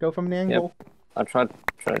 sir. Go from the angle. I tried.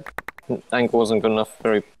 Angle wasn't good enough.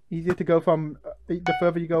 Very. Easier to go from. The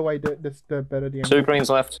further you go away, the better the angle. 2 greens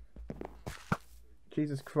left.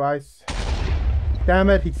 Jesus Christ. Damn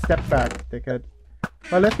it, he stepped back, dickhead.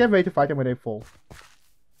 Well, let's get ready to fight him when they fall.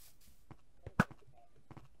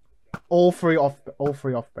 All three off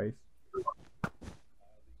base.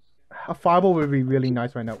 A fireball would be really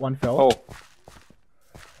nice right now. One fell. Oh,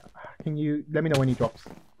 Can you let me know when he drops?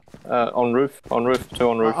 on roof, 2 on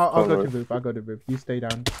roof. I'll two on go to roof. roof. I'll go to roof. You stay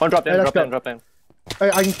down. One drop down, Hey, let's drop down, go. drop down.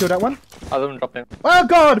 I can kill that one. Other one drop down. Oh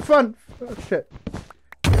god, front! Oh shit.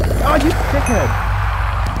 Oh, you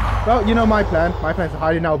dickhead! Well, you know my plan. My plan is to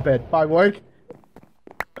hide in our bed. Bye, work.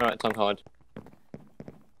 Alright, time to hide.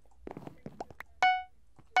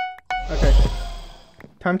 Okay.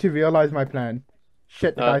 Time to realize my plan.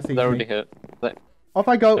 Shit, the guy sees They're already me. hit. Off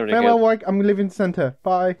I go. already Farewell, here. work. I'm leaving the center.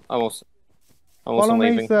 Bye. I wasn't Follow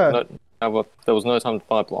me, leaving. sir. There was no time to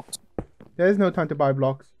buy blocks. There is no time to buy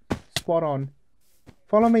blocks. Spot on.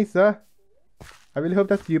 Follow me, sir. I really hope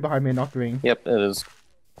that's you behind me, not green. Yep, it is.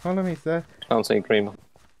 Follow me, sir. Can't see green.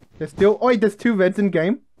 There's still. Oh, wait, there's 2 reds in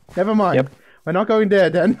game. Never mind. Yep. We're not going there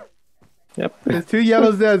then. Yep. There's 2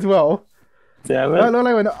 yellows there as well. Damn Oh,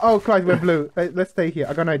 it. no. Oh, Christ, we're blue. Let's stay here.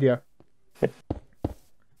 I got an idea.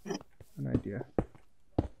 An idea.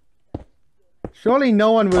 Surely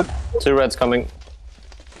no one will. 2 reds coming.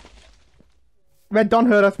 Red, don't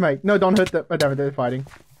hurt us, mate. No, don't hurt the. Oh, damn it, they're fighting.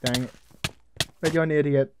 Dang it. Red, you're an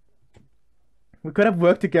idiot. We could have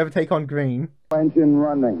worked together to take on green. Engine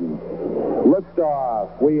running.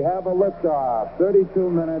 Liftoff. We have a liftoff. 32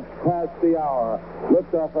 minutes past the hour.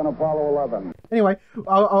 Liftoff on Apollo 11. Anyway,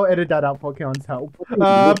 I'll edit that out for Keon's help.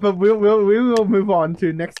 But we will move on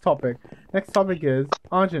to next topic. Next topic is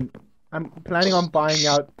Arjun. I'm planning on buying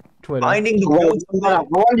out Twitter. Finding the Well, gold. I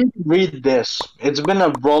want you to read this. It's been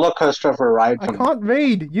a roller coaster of a ride I for me. can't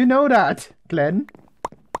read. You know that, Glenn.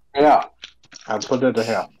 Yeah. I'll put it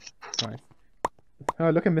here. Nice. Oh,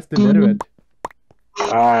 look at Mr. Literate.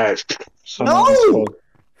 Alright. No!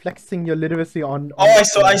 Flexing your literacy on. Oh,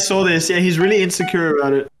 I saw this. Yeah, he's really insecure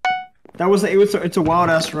about it. It's a wild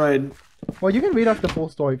ass ride. Well, you can read off the full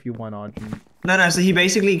story if you want, Arjun. No. So he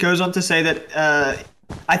basically goes on to say that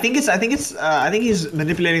I think he's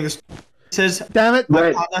manipulating this. He says, Damn it!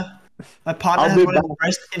 Wait. my partner I'll has be wanted back.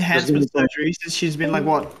 breast enhancement surgery since she's been like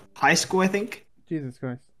what, high school, I think. Jesus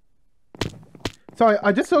Christ. Sorry,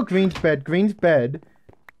 I just saw Green's bed. Green's bed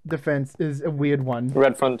defense is a weird one.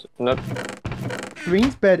 Red front. Nope.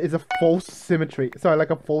 Green's bed is a false symmetry. Sorry, like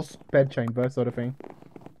a false bed chamber sort of thing.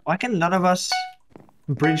 Why can none of us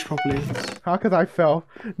bridge properly? How? Cause I fell.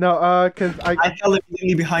 No, cause I fell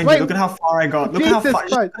immediately behind Wait. you. Look at how far I got. Look at how Jesus far.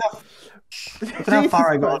 Christ. Look at how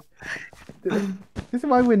far I got. This is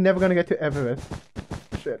why we're never gonna get to Everest.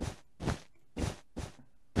 Shit.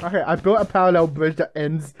 Okay, I built a parallel bridge that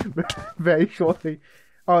ends very shortly.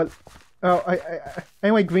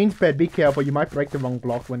 Anyway, Green's bed, be careful. You might break the wrong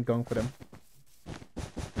block when going for them.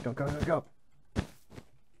 Go. Go.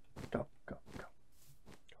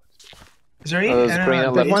 Is there any? There's green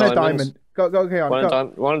at There's left one at diamonds. diamond. Go, Keon.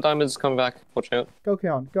 Go. One of diamonds come back. Watch out. Go,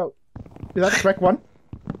 Keon. Go. Is that the correct one?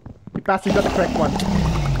 You bastard, got the correct one.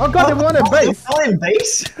 Oh god, they were on a base! Not in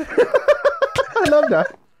base? I love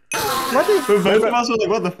that. What is... Both of us were like,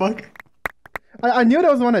 what the fuck? I knew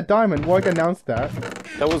there was one at Diamond. Warwick announced that.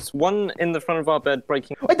 There was one in the front of our bed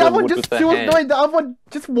breaking. Wait, that one wood just with their chewed. hand. No, the other one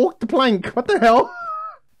just walked the plank. What the hell?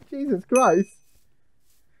 Jesus Christ.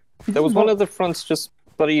 There was one of the fronts just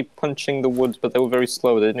bloody punching the wood, but they were very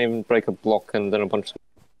slow. They didn't even break a block, and then a bunch.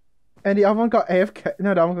 And the other one got AFK.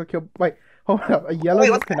 No, the other one got killed. Wait, hold up. A yellow Wait,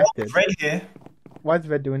 is what's the hell connected. with red here? Why is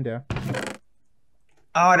red doing there?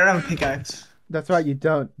 Oh, I don't have a pickaxe. That's right, you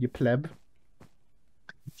don't, you pleb.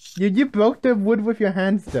 You broke the wood with your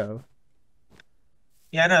hands, though.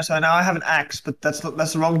 Yeah, I know. So now I have an axe, but that's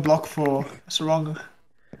the wrong block for. That's the wrong.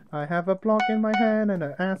 I have a block in my hand and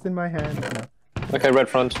an ass in my hand. No, Okay, red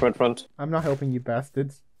front, red front. I'm not helping you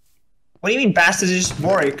bastards. What do you mean, bastards? It's just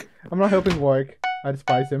Warwick. I'm not helping Warwick. I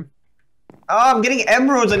despise him. Oh, I'm getting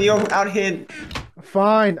emeralds, and you're out here.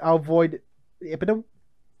 Fine, I'll avoid. Yeah, but don't.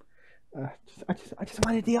 I just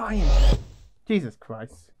wanted the iron. Jesus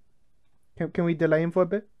Christ. Can we delay him for a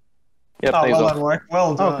bit? Yeah, Oh, pays well off. done, Warwick.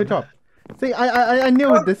 Well done. Oh, good job. See, I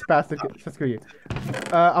knew this bastard could. So screw you.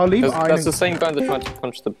 I'll leave iron. That's the same guy that tried to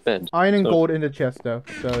punch the bed. Iron and So- gold in the chest, though,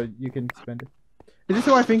 so you can spend it. Is this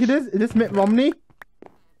who I think it is? Is this Mitt Romney?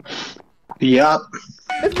 Yup.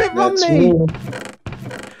 It's Mitt That's Romney! me.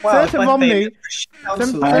 Wow, Senator my Romney. favorite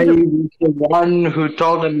counselor. I was the one who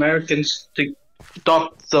told Americans to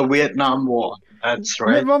stop the Vietnam War. That's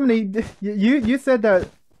right. Mitt Romney, you said that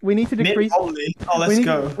we need to Mitt decrease. Romney. Oh, let's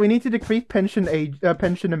go. We need to decrease pension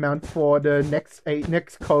amount for the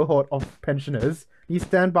next cohort of pensioners. Do you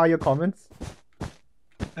stand by your comments?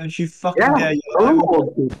 Don't you fucking Yeah, dare!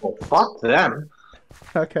 old people. Fuck them.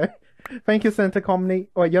 Okay. Thank you, Senator Comney.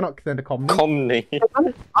 Oh, you're not Senator Comney. Comney.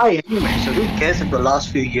 I anyway, so who cares if the last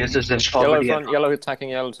few years is in Yellow poverty? front, yellow attacking,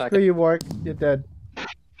 yellow Screw attacking. you, Warwick. You're dead.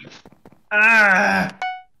 Ah!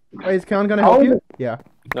 Wait, is Khan gonna help you? Yeah.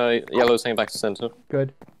 No, yellow's heading back to center.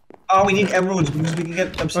 Good. Oh, we need emeralds because we can get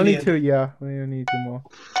Only obsidian. 2, yeah. We only need 2 more.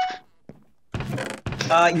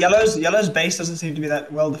 Yellow's base doesn't seem to be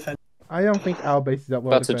that well defended. I don't think our base is that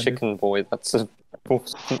well That's a defended. chicken boy. That's a.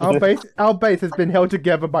 Our base has been held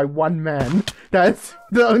together by one man. That's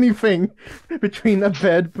the only thing between a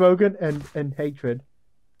bed broken and hatred.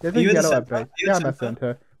 There's a Are you in the yellow at center? base. Are you Yeah, in I'm at center?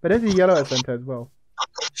 center. But there's a yellow at center as well.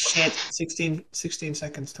 Shit, 16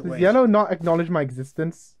 seconds to Does wait. yellow not acknowledge my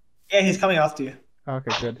existence? Yeah, he's coming after you.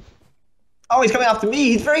 Okay, good. Oh, he's coming after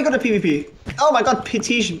me. He's very good at PvP. Oh my god,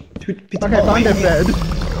 Petition. Okay, find a bed.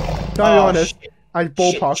 Don't be honest. I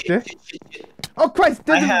ballparked it. Oh Christ!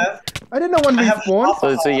 I have. I didn't know one I have respawned. half So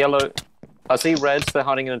it's a yellow. I see reds. They're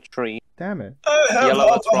hiding in a tree. Damn it! I have Yellow,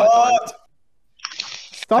 half that's a right, heart.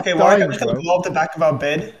 Stop Okay, Warwick, dying, I'm just gonna bro. blow up the back of our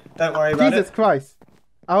bed. Don't worry about Jesus it. Christ!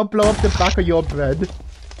 I'll blow up the back of your bread.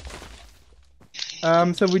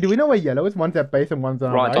 So do we know where yellow is? One's at base and one's on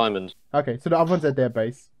our Right right. diamond. Okay, so the other one's at their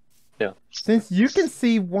base. Yeah. Since you can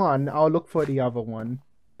see one, I'll look for the other one.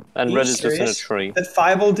 And Are you red is just in a serious? tree. That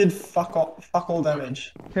fireball did fuck all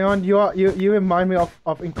damage. Hang on, you remind me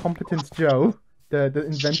of Incompetence Joe, the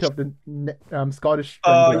inventor of the Scottish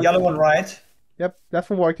Strangler. Yellow one right. Yep, that's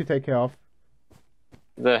for Warwick to take care of.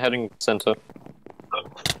 They're heading center.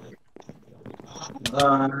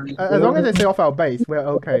 As long as they stay off our base, we're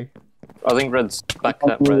okay. I think red's back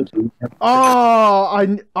that red. Oh,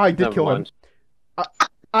 I did Never kill him. mind.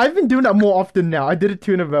 I've been doing that more often now. I did it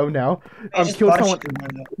 2 in a row now. They just Killed body someone. shot him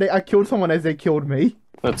right now. I killed someone as they killed me.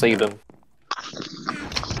 Let's eat them.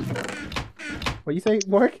 What you say,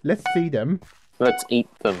 Warwick? Let's see them. Let's eat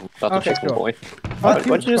them. That's Okay, a chicken sure. boy. Oh, Why'd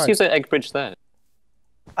you Jesus just Christ. use that egg bridge there?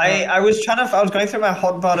 I was going through my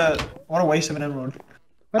hotbar to. What a waste of an emerald.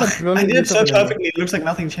 What a I brilliant did it use so of an emerald. perfectly. It looks like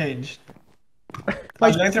nothing changed. I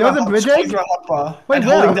Like, was going through there my was a bridge scrolling egg? through my hotbar Wait, and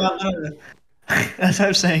where? holding down. No. That's what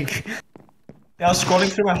I'm saying. Yeah, I was scrolling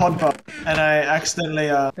through my hotbar and I accidentally.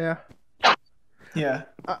 Yeah. Yeah.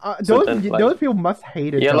 So then, like, those people must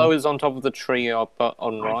hate it. Yellow though. is on top of the tree up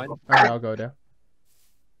on right. Okay, I'll go there.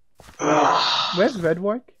 Where's red,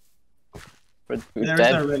 Warwick? Red, There is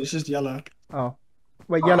dead. no red. It's just yellow. Oh.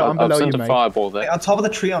 Wait, yellow, I'm I've below sent you, a mate. fireball Wait, there. on top of the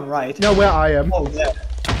tree on right. No, where I am. Oh, there.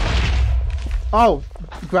 Oh,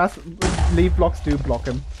 grass, leaf blocks do block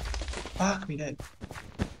him. Fuck me dead.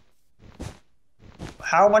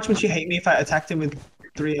 How much would you hate me if I attacked him with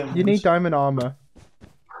 3 emeralds? You need diamond armor.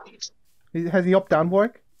 Has he upped down,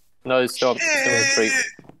 Warwick? No, it's still in the tree.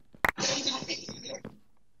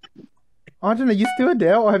 Arjun, are you still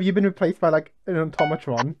there, or have you been replaced by, like, an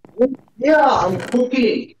automatron? Yeah, I'm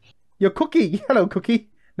cooking. You're Cookie! Hello, Cookie!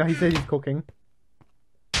 No, he says he's cooking.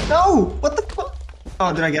 No! What the fuck?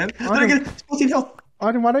 Oh, did I get him? Did I get him? 14 health.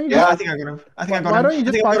 Arjun, why don't you Yeah. I think I got him. I think I got him. why don't you I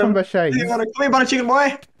just think I buy got some him. I Bashades? think I got him. Come here, butter chicken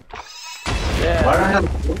boy! Yeah.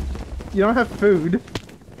 You don't have food.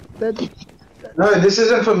 No, this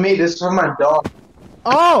isn't for me. This is for my dog.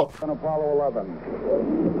 Oh! On Apollo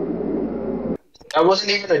 11. That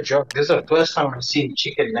wasn't even a joke. This is the first time I've seen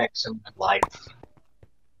chicken necks in my life.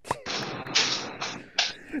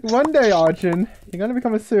 One day, Arjun, you're gonna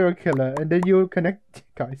become a serial killer, and then you'll connect.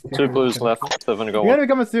 Guys, Two blues left. They've only got you're one. gonna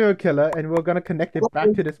become a serial killer, and we're gonna connect it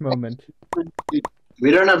back to this moment.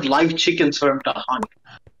 We don't have live chickens for him to hunt.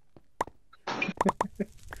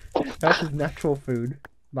 That's his natural food,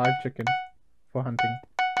 live chicken, for hunting.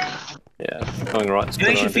 Yeah, going right. You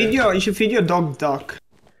know, you should feed your dog duck.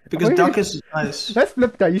 Because Oh, duck yeah. is nice. Let's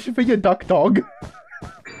flip that. You should feed your duck dog.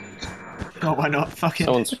 Oh, why not? Fuck it.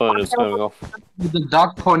 Someone's phone is going off. With the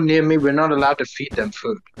dog pond near me, we're not allowed to feed them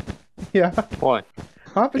food. Yeah. Why?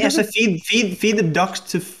 Huh? Yeah, Because so it's- feed the ducks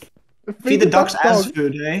to feed the ducks as dog.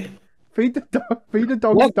 food, eh? Feed the dog. Feed the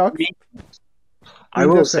dog's What? duck. I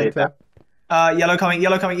will say that. Yellow coming,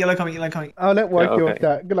 yellow coming, yellow coming, yellow coming. I'll let work Yeah, deal okay. with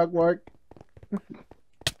that. Good luck, work.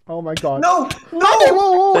 Oh my god. No! Hey, No!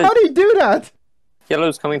 whoa, whoa, how do you do that?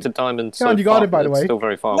 Yellow's coming to diamond. Come on, So you got far, it, by the but it's way. Still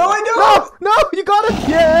very far No, away. I don't! No, you got it.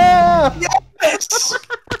 Yeah. Yes!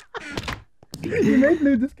 You made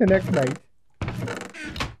me disconnect, mate.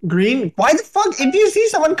 Green? Why the fuck? If you see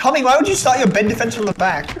someone coming, why would you start your bed defense from the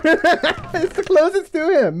back? Yeah, but It's the closest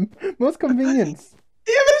to him. Most convenience.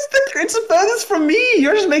 it's the furthest from me.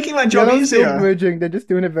 You're just making my job Yellow's still easier. bridging. They're just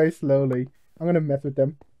doing it very slowly. I'm gonna mess with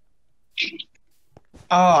them.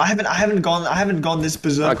 Oh, I haven't gone this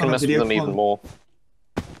berserk I can on a mess with video them even call. more.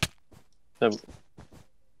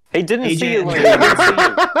 He didn't AJ see you. and He didn't see you.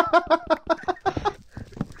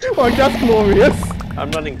 Oh, that's glorious.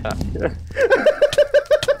 I'm running back. That's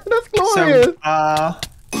glorious. So,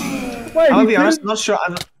 Wait, I'm gonna he be honest, did- I'm not sure.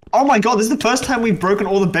 Oh my god, this is the first time we've broken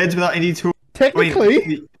all the beds without any tools.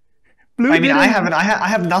 Technically, Blue I mean, I didn't- haven't. I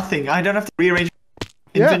have nothing. I don't have to rearrange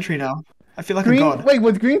Yeah. inventory now. I feel like Green. a god. Wait,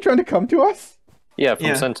 was Green trying to come to us? Yeah, from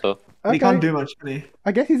Yeah. center. We can't do much, can we?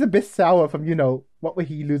 I guess he's a bit sour from, you know, what were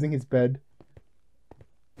he losing his bed?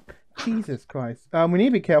 Jesus Christ. We need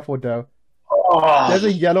to be careful though. There's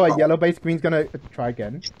a yellow base. Green's gonna try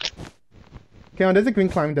again. Okay, on, there's a green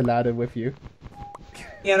climbing the ladder with you.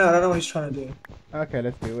 Yeah, no, I don't know what he's trying to do. Okay,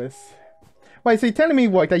 let's do this. Wait, so you're telling me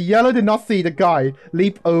what? That yellow did not see the guy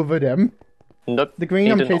leap over them? Nope. The green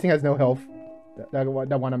he I'm did not. chasing has no health. That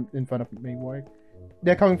one I'm in front of me, Warwick.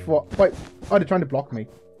 They're coming for. Wait. Oh, they're trying to block me.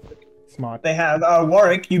 Smart. They have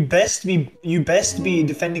Warwick. You best be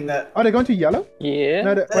defending that. Oh, they're going to yellow? Yeah.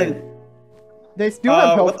 No, wait. They still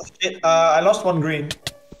have What health. the shit? I lost one green.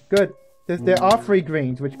 Good. There are 3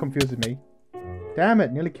 greens, which confuses me. Damn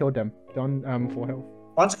it, nearly killed them. Done 4 health.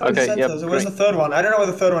 One's coming Okay, center. yep, So where's green. the third one? I don't know where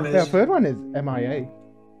the third one is. The third one is MIA.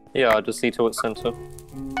 Yeah, I just see two at center.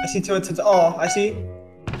 I see two at center. Oh, I see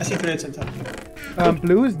 3 at center.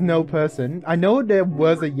 Blue is no person. I know there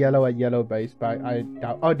was a yellow at yellow base, but I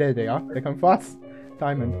doubt. Oh, there they are. They come fast.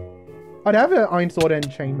 Diamond. Oh, they have an iron sword and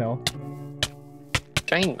chainmail.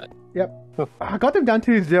 Chainman. Yep. I got them down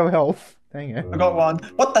to 0 health. Dang it. I got one.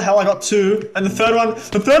 What the hell? I got 2, and the third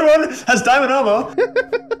one has diamond armor.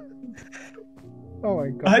 Oh my I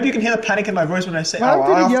god. hope you can hear the panic in my voice when I say. What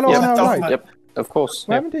happened to the yellow on our right? Yep, of course.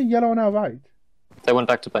 What Yep. happened to yellow on our right? They went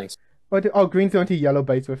back to base. Oh, green's going to yellow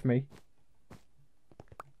base with me.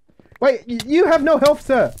 Wait, you have no health,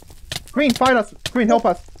 sir. Green, fight us. Green, help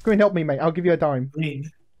us. Green, help me, mate. I'll give you a dime. Green.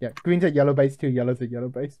 Yeah, green's at yellow base too. Yellow's at yellow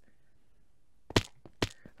base.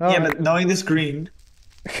 Yeah, Alright. but knowing this green,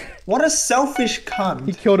 what a selfish cunt.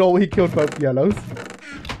 He killed both yellows.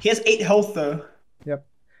 He has 8 health though. Yep.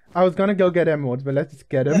 I was gonna go get emeralds, but let's just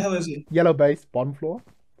get Where the him. hell is he? Yellow base, bottom floor.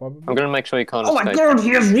 I'm Probably. gonna make sure you can't Oh my escape. god, he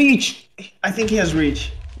has reach! I think he has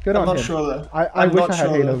reach. Good I'm on not him. sure though. I I'm wish not I had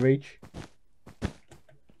sure, Halo though. reach.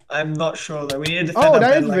 I'm not sure though. We need to defend Oh, our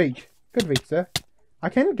that bed, is like- reach. Good reach, sir. I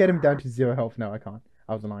can get him down to 0 health. No, I can't.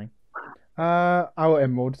 I was lying. Our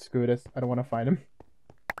emerald. Screw this. I don't want to fight him.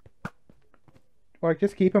 Or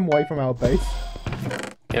just keep him away from our base.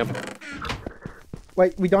 Yep.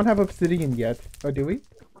 Wait, we don't have obsidian yet. Or do we?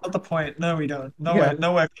 Not the point. No, we don't. Yeah.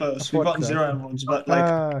 Nowhere close. We've thought gotten so. 0 emeralds, but like,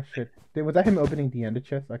 Ah, shit. Was that him opening the ender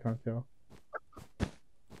chest? I can't tell.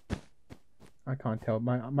 I can't tell.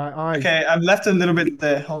 My eyes. okay, I've left a little bit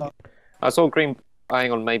there. Hold on. I saw green.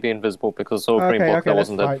 Hang on, maybe invisible because I saw a green block that let's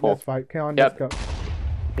wasn't there fight. before. Let's fight. Come on, Yep. let's go.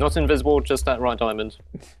 Not invisible, just that right diamond.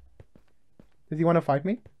 Does he want to fight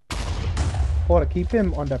me? Hold on, keep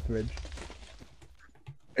him on that bridge.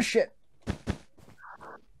 Shit.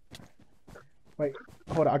 Wait,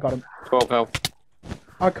 hold on, I got him. 12 health.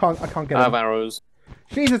 I can't get I have him. arrows.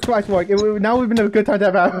 Jesus Christ, Warwick. Now we've been a good time to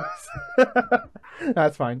have arrows.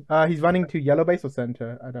 That's fine. He's running to yellow base or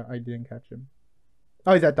center. I didn't catch him.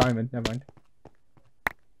 Oh, he's at diamond. Never mind.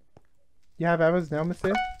 You have arrows now,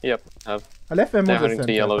 Monsieur? Yep, I have. I left emeralds They're at heading to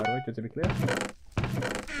center, yellow. by the way, just to be clear.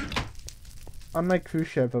 Unlike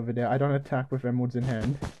Khrushchev over there, I don't attack with emeralds in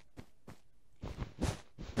hand.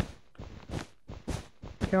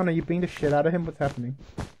 Keanu, are you beating the shit out of him? What's happening?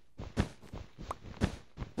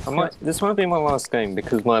 This might be my last game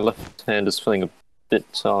because my left hand is feeling a bit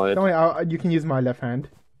tired. Don't worry, you can use my left hand.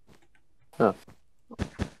 Oh.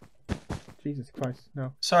 Jesus Christ,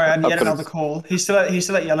 no. Sorry, I had yet could've- another call. He's still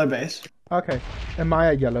at yellow base. Okay, am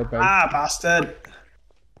I a yellow base? Ah, bastard.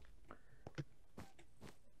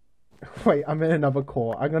 Wait, I'm in another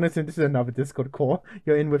call. I'm gonna send this to another Discord call.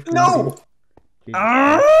 You're in with No! Greasy. Jesus.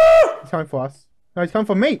 Ah! It's time for us. No, it's time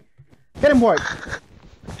for me! Get him, boy!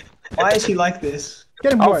 Why is he like this?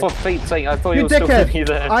 Get him, Oh, boy! for Pete's sake, I thought you You were still dickhead! with me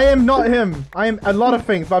there. I am not him! I am a lot of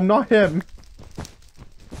things, but I'm not him.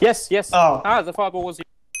 Yes. Oh. Ah, the fireball was...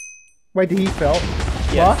 Wait, did he fell?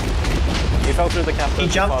 Yes. What? He fell through the gap. He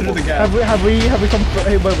jumped through the Have gap. we come...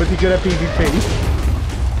 Hey, wait, was he good at PvP?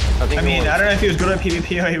 I I don't know if he was good at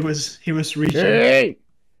PvP or he was reaching. Hey!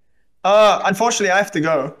 Unfortunately, I have to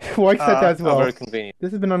go. Well, accept that as Oh, well. very convenient.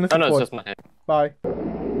 This has been on the Oh no, it's support. just my hand. Bye.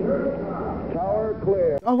 Tower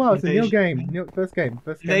clear. Oh wow, it's a new Invasion. game. First game.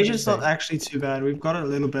 Invasion's not actually too bad. We've got it a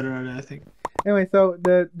little better at it, I think. Anyway, so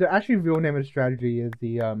the actually real name of the strategy is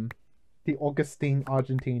the Augustine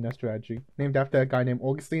Argentina strategy, named after a guy named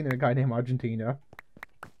Augustine and a guy named Argentina.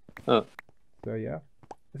 Oh. So yeah,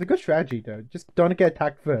 it's a good strategy though. Just don't get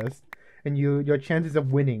attacked first, and your chances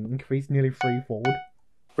of winning increase nearly threefold.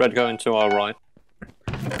 Red going to our right.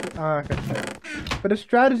 Okay. But the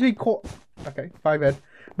strategy okay, bye Ed.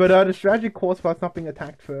 But the strategy calls for us not being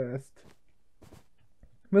attacked first.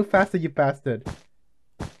 Move faster, you bastard.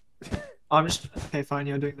 I'm just okay. Fine,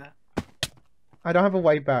 you're doing that. I don't have a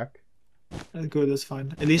way back. That's good. That's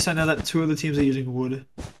fine. At least I know that 2 of the teams are using wood.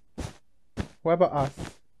 What about us?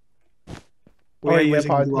 We're wait, we're using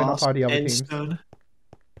not glass part of the other and teams. stone.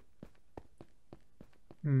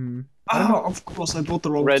 Hmm. Oh, of course, I bought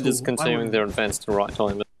the wrong Red tool. is continuing their advance to right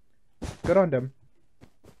time. Good on them.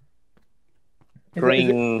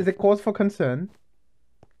 Green- Is it cause for concern?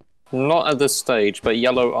 Not at this stage, but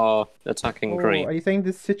yellow are attacking Oh, green. are you saying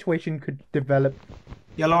this situation could develop?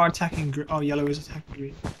 Yellow are attacking green. Oh, yellow is attacking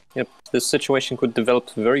green. Yep, this situation could develop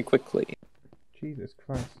very quickly. Jesus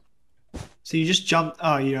Christ. So you just jumped.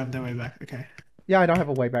 Oh, you have no way back. Okay. Yeah, I don't have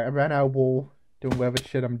a way back. I ran out of wall doing whatever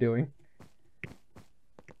shit I'm doing.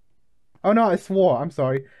 Oh no, I swore. I'm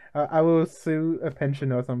sorry. I will sue a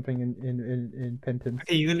pensioner or something in penance.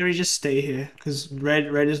 Okay, you can literally just stay here because red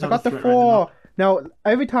is I not got a the threat right 4. Now,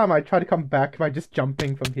 every time I try to come back by just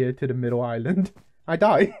jumping from here to the middle island, I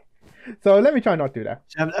die. So let me try not do that.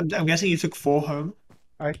 now. I'm guessing you took 4 home.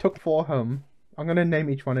 I took 4 home. I'm gonna name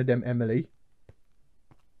each one of them Emily.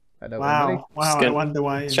 Hello, Emily. Wow. Wow. I Skin. wonder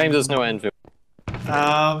why. Shame there's no anvil.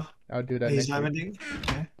 Um, I'll do that he's next week. diamonding.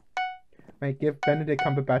 Okay. Mate, give Benedict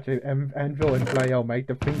Cumberbatch an anvil and flail, mate.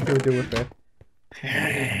 The things he'll do with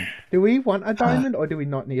it. Do we want a diamond or do we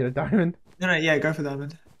not need a diamond? No, yeah, go for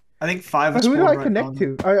diamond. I think 5 But is who do I right connect on.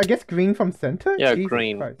 to? I guess green from center? Yeah, Jesus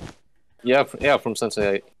green. Christ. Yeah, from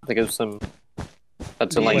Sensei 8. They give some...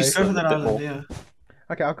 Had to Yeah, lane you Just go for a that bit island, more. yeah.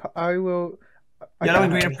 Okay, I will... Yellow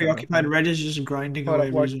and green are preoccupied. Red is just grinding Hold away.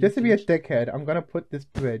 on, watch. losing Just to be a things. dickhead, I'm gonna put this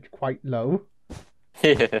bridge quite low.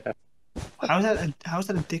 Yeah. How's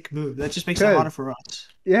that a dick move? That just makes it Good. harder for us.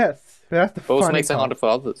 Yes, but that's the But also funny makes it part. harder for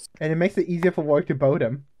others. And it makes it easier for Warwick to bow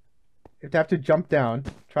them. If they have to jump down,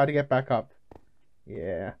 try to get back up.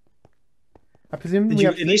 Yeah. I presume Did we you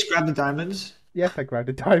have... at least grab the diamonds? Yes, I grabbed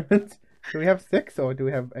the diamonds. Do we have 6 or do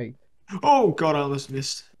we have 8? Oh god, I almost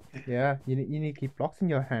missed. Yeah, you need to keep blocks in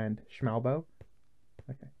your hand, Schmalbo.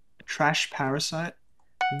 Trash parasite.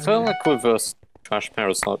 I felt like we've versed Trash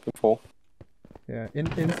Parasite before. Yeah,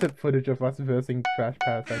 instant footage of us versing Trash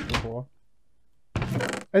Parasite before.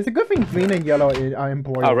 It's a good thing green and yellow are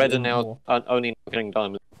embroidered. Oh, red are in now more. only not getting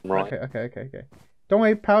diamonds. Right. Okay. Don't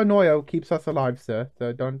worry, paranoia keeps us alive, sir.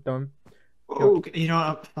 So don't. Oh, you know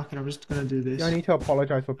what? Fuck it, I'm just gonna do You this. don't need to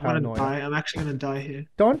apologize for I'm gonna paranoia. die. I'm actually gonna die here.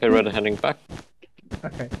 Don't. Okay, red are heading back.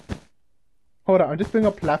 Okay. Hold on, I'm just doing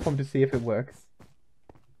a platform to see if it works.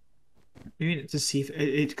 You need to see if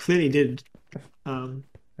it clearly did. No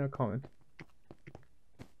comment.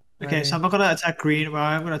 Okay, so I'm not gonna attack green. Well,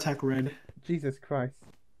 I'm gonna attack red. Jesus Christ.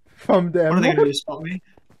 From the What are they gonna emerald? do? Spot me?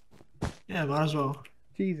 Yeah, might as well.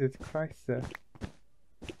 Jesus Christ, sir.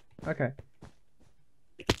 Okay.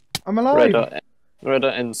 I'm alive! Red are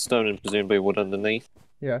and stone and presumably wood underneath.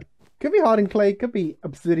 Yeah. Could be hardened clay, could be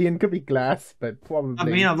obsidian, could be glass, but probably... I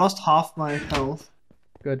mean, I've lost half my health.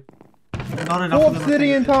 Good. Not enough of them, I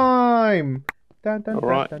Obsidian think. time! Dun, dun, dun,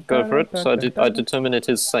 Alright, dun, go dun, for it. dun, So dun, I dun. determine it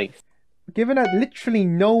is safe. Given that literally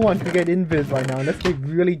no one could get invis right now unless they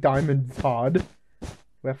really diamonds hard,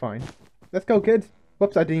 we're fine. Let's go, kids.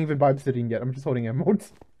 Whoops, I didn't even buy obsidian yet. I'm just holding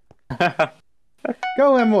emeralds.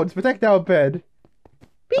 Go, emeralds. Protect our bed.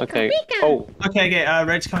 Okay. Oh, Okay,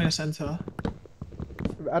 red's coming to center.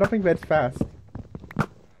 I don't think red's fast.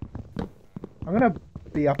 I'm gonna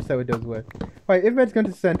be upset with those words. Wait, if red's going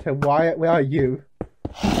to center, where are you?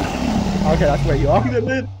 Okay, that's where you are.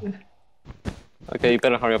 okay, you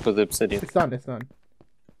better hurry up with the obsidian. It's done, it's done.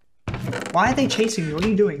 Why are they chasing me? What are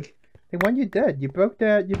you doing? They want you dead. You broke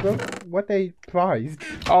what they prized.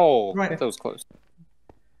 Oh, Right. that was close.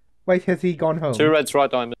 Wait, has he gone home? 2 reds, right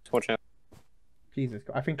diamonds, watch out. Jesus,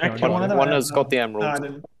 I think I Keon killed got one of it. them. One has got the No, I emeralds.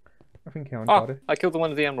 didn't. I think Keon got Oh, it. I killed the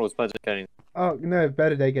one of the emeralds, but I didn't get any. Oh, no,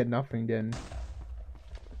 better they get nothing then.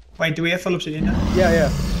 Wait, do we have full obsidian now? Yeah,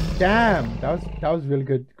 yeah. Damn, that was really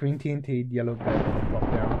good. Green TNT, yellow bed,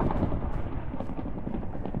 drop down.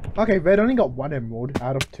 Okay, red only got 1 emerald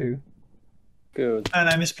out of 2. Good. And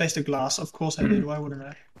I misplaced a glass. Of course I did. Why wouldn't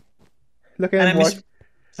I? Look And at I him work.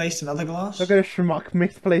 misplaced another glass. Look at a schmuck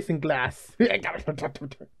misplacing glass.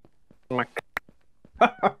 Smack.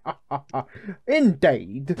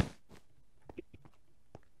 Indeed.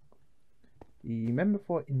 Remember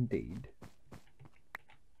for indeed.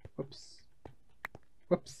 Whoops.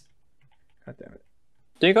 Whoops. God damn it.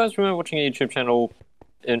 Do you guys remember watching a YouTube channel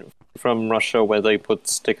from Russia where they put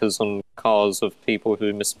stickers on cars of people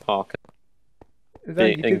who mispark? Is that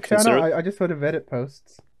a Be YouTube channel? inconsiderate. I just saw the Reddit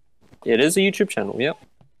posts. It is a YouTube channel, yep.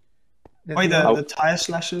 There's Wait, no the tire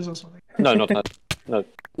slashes or something? No, not that. No.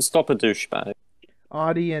 Stop a douchebag.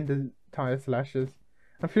 Artie and the tire slashers.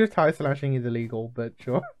 I'm sure tire slashing is illegal, but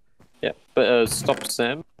sure. Yeah, but stop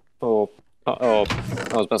Sam, or I was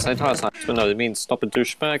about to say tire slash, but no, it means stop a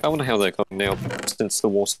douchebag. I wonder how they're going now since the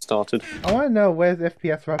war started. I want to know where's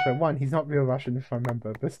FPS Russia. One, he's not real Russian if I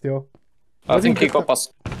remember, but still. I think he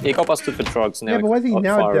Wasn't got he got busted for drugs now. Yeah, but where's he on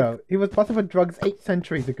now fire. though? He was busted for drugs 8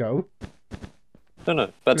 centuries ago. Don't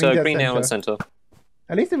know, but Green Death Green now in center.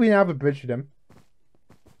 At least we now have a bridge to them.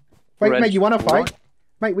 Wait, Red, mate, you want to fight? right.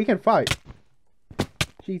 Mate, we can fight.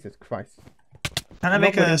 Jesus Christ. Can I I'm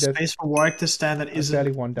make not a putting this- space for work to stand that barely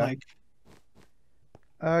isn't one down.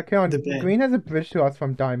 like... Come on, The bed. Green has a bridge to us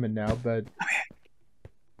from Diamond now, but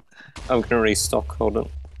I'm gonna restock. Hold on.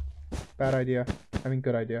 bad idea. I mean,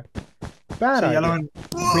 good idea. Bad So idea. yellow and...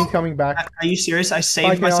 Green coming back. Are you serious? I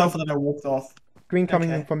saved Bye, myself Keon. and then I walked off. Green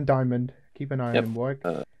coming Okay. in from Diamond. Keep an eye Yep. on him, work.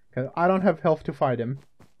 Uh, 'Cause I don't have health to fight him.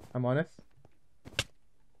 I'm honest.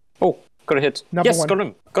 Oh, got a hit. Number yes, one. got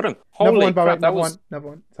him. Got him. Number Holy one, crap, that number was... one, number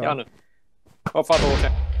one. Yeah, I Sorry. know. Oh, fire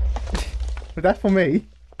water. But that's for me.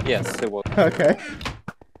 Yes, it was. Okay.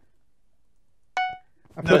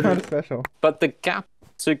 I feel No. kind of special. But the gap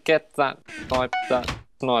to get that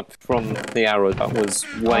snipe from the arrow, that was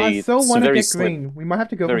way... I so want to very get slim. green. We might have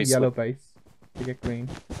to go Very for yellow base to get green.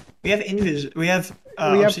 We have invis. We have. we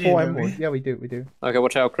have obsidian, 4 don't we? emeralds. Yeah, we do. We do. Okay,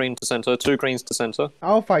 watch out, green to center. 2 greens to center.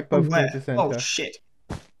 I'll fight Oh, both where? greens to center. Oh shit!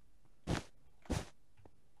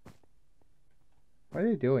 What are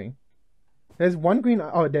they doing? There's one green.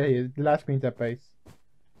 Oh, there he is. The last green's at base.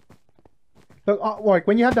 Look, like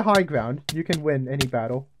when you have the high ground, you can win any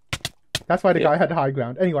battle. That's why the Yeah. guy had the high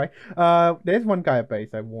ground. Anyway, there's one guy at base.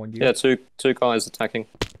 I warned you. Yeah, two guys attacking.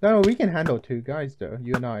 No, we can handle 2 guys though.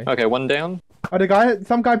 You and I. Okay, 1 down. Oh,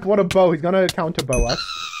 some guy brought a bow. He's gonna counter bow us.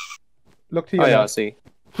 Look to your Oh yeah, I left. see.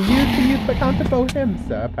 Can you counter bow him,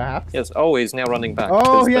 sir? Perhaps. Yes. Oh, he's now running back.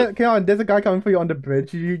 Oh There's yeah, come on. There's a guy coming for you on the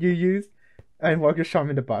bridge. You use, and work your shot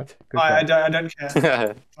him in the butt. Good I job. don't care.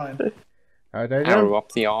 the Fine. There you arrow go.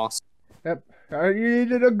 up the arse. Yep. You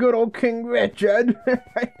did a good old King Richard.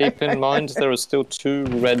 Keep in mind there are still 2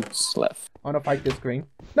 reds left. I wanna fight this green.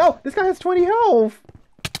 No, this guy has 20 health.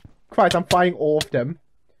 Christ, I'm fighting all of them.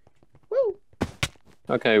 Woo.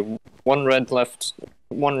 Okay, 1 red left.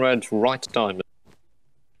 1 red right diamond.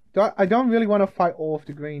 I don't really want to fight all of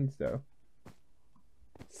the greens though.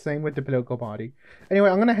 Same with the political party. Anyway,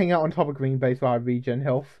 I'm gonna hang out on top of green base while I regen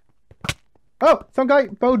health. Oh, some guy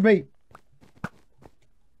bowed me.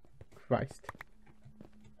 Christ.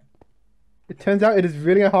 It turns out it is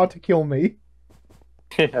really hard to kill me.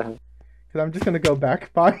 Yeah. Because I'm just gonna go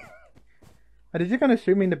back. Bye. Oh, did you gonna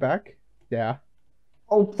shoot me in the back? Yeah.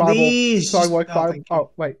 Oh Fireball. please! So I work No, fire. thank you.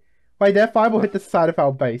 Oh, wait. Wait, that fireball hit the side of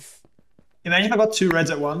our base. Imagine if I got 2 reds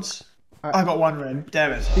at once. I got 1 red.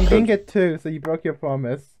 Damn it. So you didn't get 2, so you broke your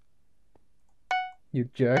promise. You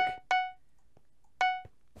jerk.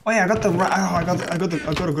 Oh yeah, I got the. I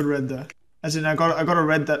got a good red there. As in, I got a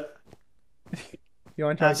red that. You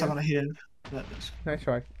want to try That's not again? gonna hit him. That is- Nice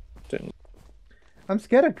try. Didn't- I'm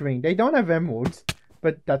scared of green. They don't have emeralds,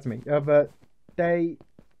 but that's me. But they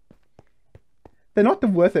they're not the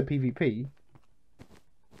worst at PvP.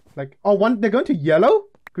 Like, oh, they're going to yellow?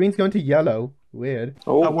 Green's going to yellow. Weird.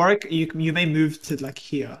 Oh, Warwick, you may move to like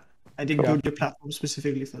here. I didn't Yeah. build your platform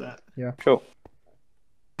specifically for that. sure.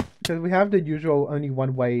 Because we have the usual only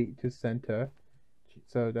one way to center.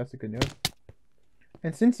 So that's a good news.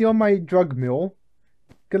 And since you're my drug mule,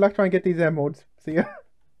 good luck trying to get these emeralds. See ya.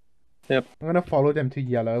 Yep. I'm gonna follow them to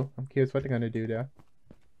yellow. I'm curious what they're gonna do there.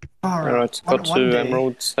 Alright, got One 2 day-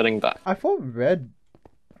 emeralds, heading back. I thought red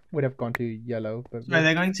would have gone to yellow, but Right,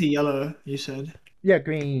 they're going to yellow, you said. yeah,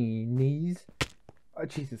 greenies. Oh,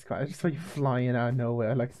 Jesus Christ! I just saw you flying out of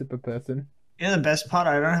nowhere like a super person. You know the best part?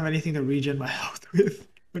 I don't have anything to regen my health with.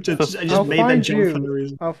 Which I just I'll made that find jump you. for no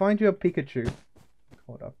reason. I'll find you a Pikachu.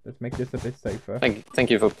 Hold up, let's make this a bit safer. Thank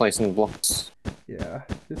you for placing blocks. Yeah,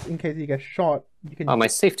 just in case you get shot, you can. Oh, my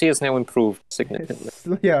safety has now improved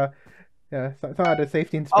significantly. Yeah, so the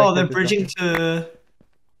safety inspector. Oh, they're bridging to...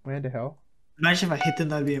 Where the hell? Imagine if I hit them,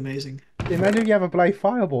 that'd be amazing. Imagine if you have a Blade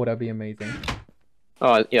Fireball, that'd be amazing.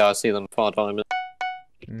 Oh, yeah, I see them. Far diamond.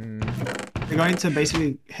 They're going to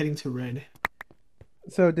basically heading to red.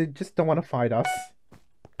 So they just don't want to fight us.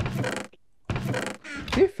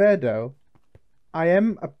 To be fair though, I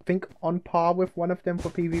am, I think, on par with one of them for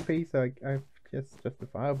PvP, so I guess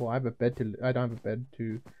justifiable. I have a bed to. I don't have a bed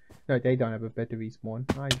to. No, they don't have a bed to respawn.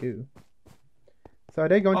 I do. So are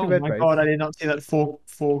they going Oh to red my base? god, I did not see that four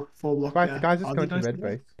block Right, there. the guys just Are going they to red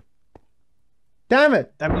red? base. Damn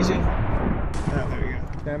it! That means it. Oh, there we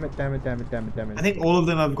go. Damn it! Damn it! Damn it! Damn it! Damn it! I think all of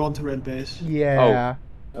them have gone to red base. Yeah.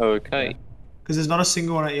 Okay. Because there's not a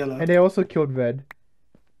single one at yellow. And they also killed red.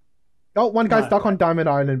 Oh, one guy's No. stuck on Diamond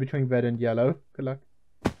Island between red and yellow. Good luck.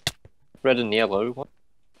 Red and yellow. What?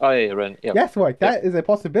 Oh, yeah, red. Yeah. Yes, Warwick, that is a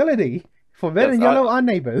possibility. For red Yes, and yellow are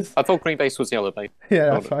neighbors. I thought green base was yellow base.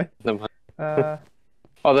 Yeah, Hold that's it. fine. Never mind. Uh,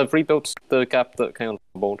 Oh, they've rebuilt the gap that came on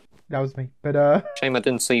the board. that was me. But Shame I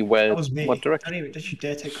didn't see where, That was me. what direction. Don't you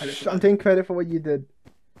dare take credit for I'm that. taking credit for what you did.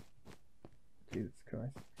 Jesus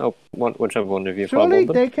Christ. Oh, whichever one of you Surely fireballed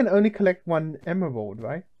them. they can only collect one emerald,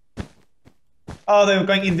 right? Oh, they were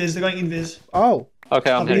going invis. They're going invis. Oh,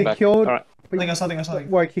 Okay, I'm Somebody heading back. killed- Alright. Something.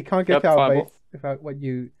 Warwick, he can't get Yep, to our fireball. base without what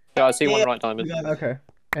you. Yeah, I see one Yeah, right diamond. we got it. Okay.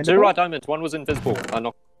 Ender 2 pearl? right diamonds, one was invisible. I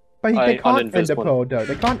knocked. But they I can't uninvis ender one. pearl though.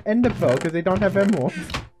 They can't ender pearl because they don't have emeralds.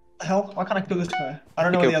 The hell? Why can't I kill this guy? I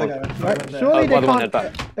don't know You where the killed other guy went. Right? Went there. Surely Oh, the other one they head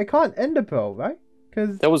can't. back. They can't ender pearl, right?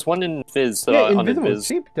 Because There was one in Viz that yeah, I invisible is uninvis.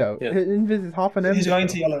 cheap though. Yeah. Invis is half an ender. He's going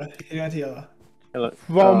to yellow. He's going to yellow. Hello.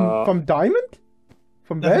 From diamond?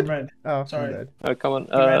 From No, red? from red. Oh, Sorry. from red. Oh, come on.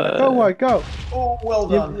 ran Go, Warwick, go. Oh, well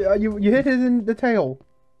done. You hit his in the tail.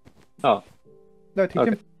 Oh, No, teach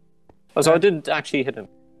okay. him. Oh, so I did actually hit him,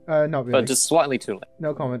 Not really. but just slightly too late.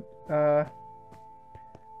 No comment.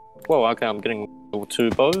 Whoa, okay, I'm getting level 2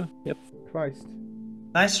 bow. Yep. Christ.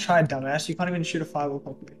 Nice try, dumbass. You can't even shoot a fireball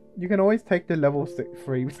properly. You can always take the level 3,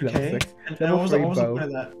 level Okay. 6. And Level what was the 3 point bow.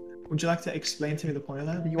 of that? Would you like to explain to me the point of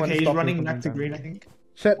that? You wanna Okay, he's stop me running from back to doing green, that. I think.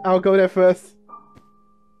 Shit, I'll go there first.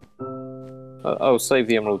 I'll save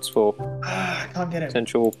the emeralds for I can't get him.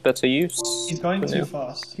 potential better use. He's going for too now.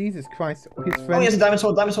 fast. Jesus Christ. His Oh, friend. he has a diamond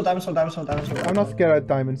sword, diamond sword, diamond sword, diamond sword, diamond sword. I'm not scared of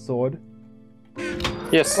diamond sword.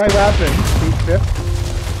 Yes. Wait, what happened? He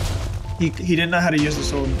tripped? He didn't know how to use the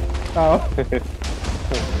sword. Oh.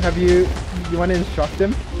 Have you want to instruct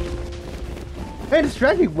him? Hey, the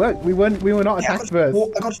strategy worked. We were not Yeah, attacked first.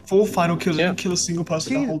 I got 4 final kills. I Yeah. didn't kill a single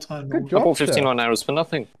person the Jeez, whole time. good I job. bought sir. 59 arrows for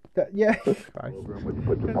nothing. Yeah. Christ.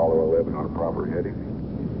 Put Apollo 11 on a proper heading.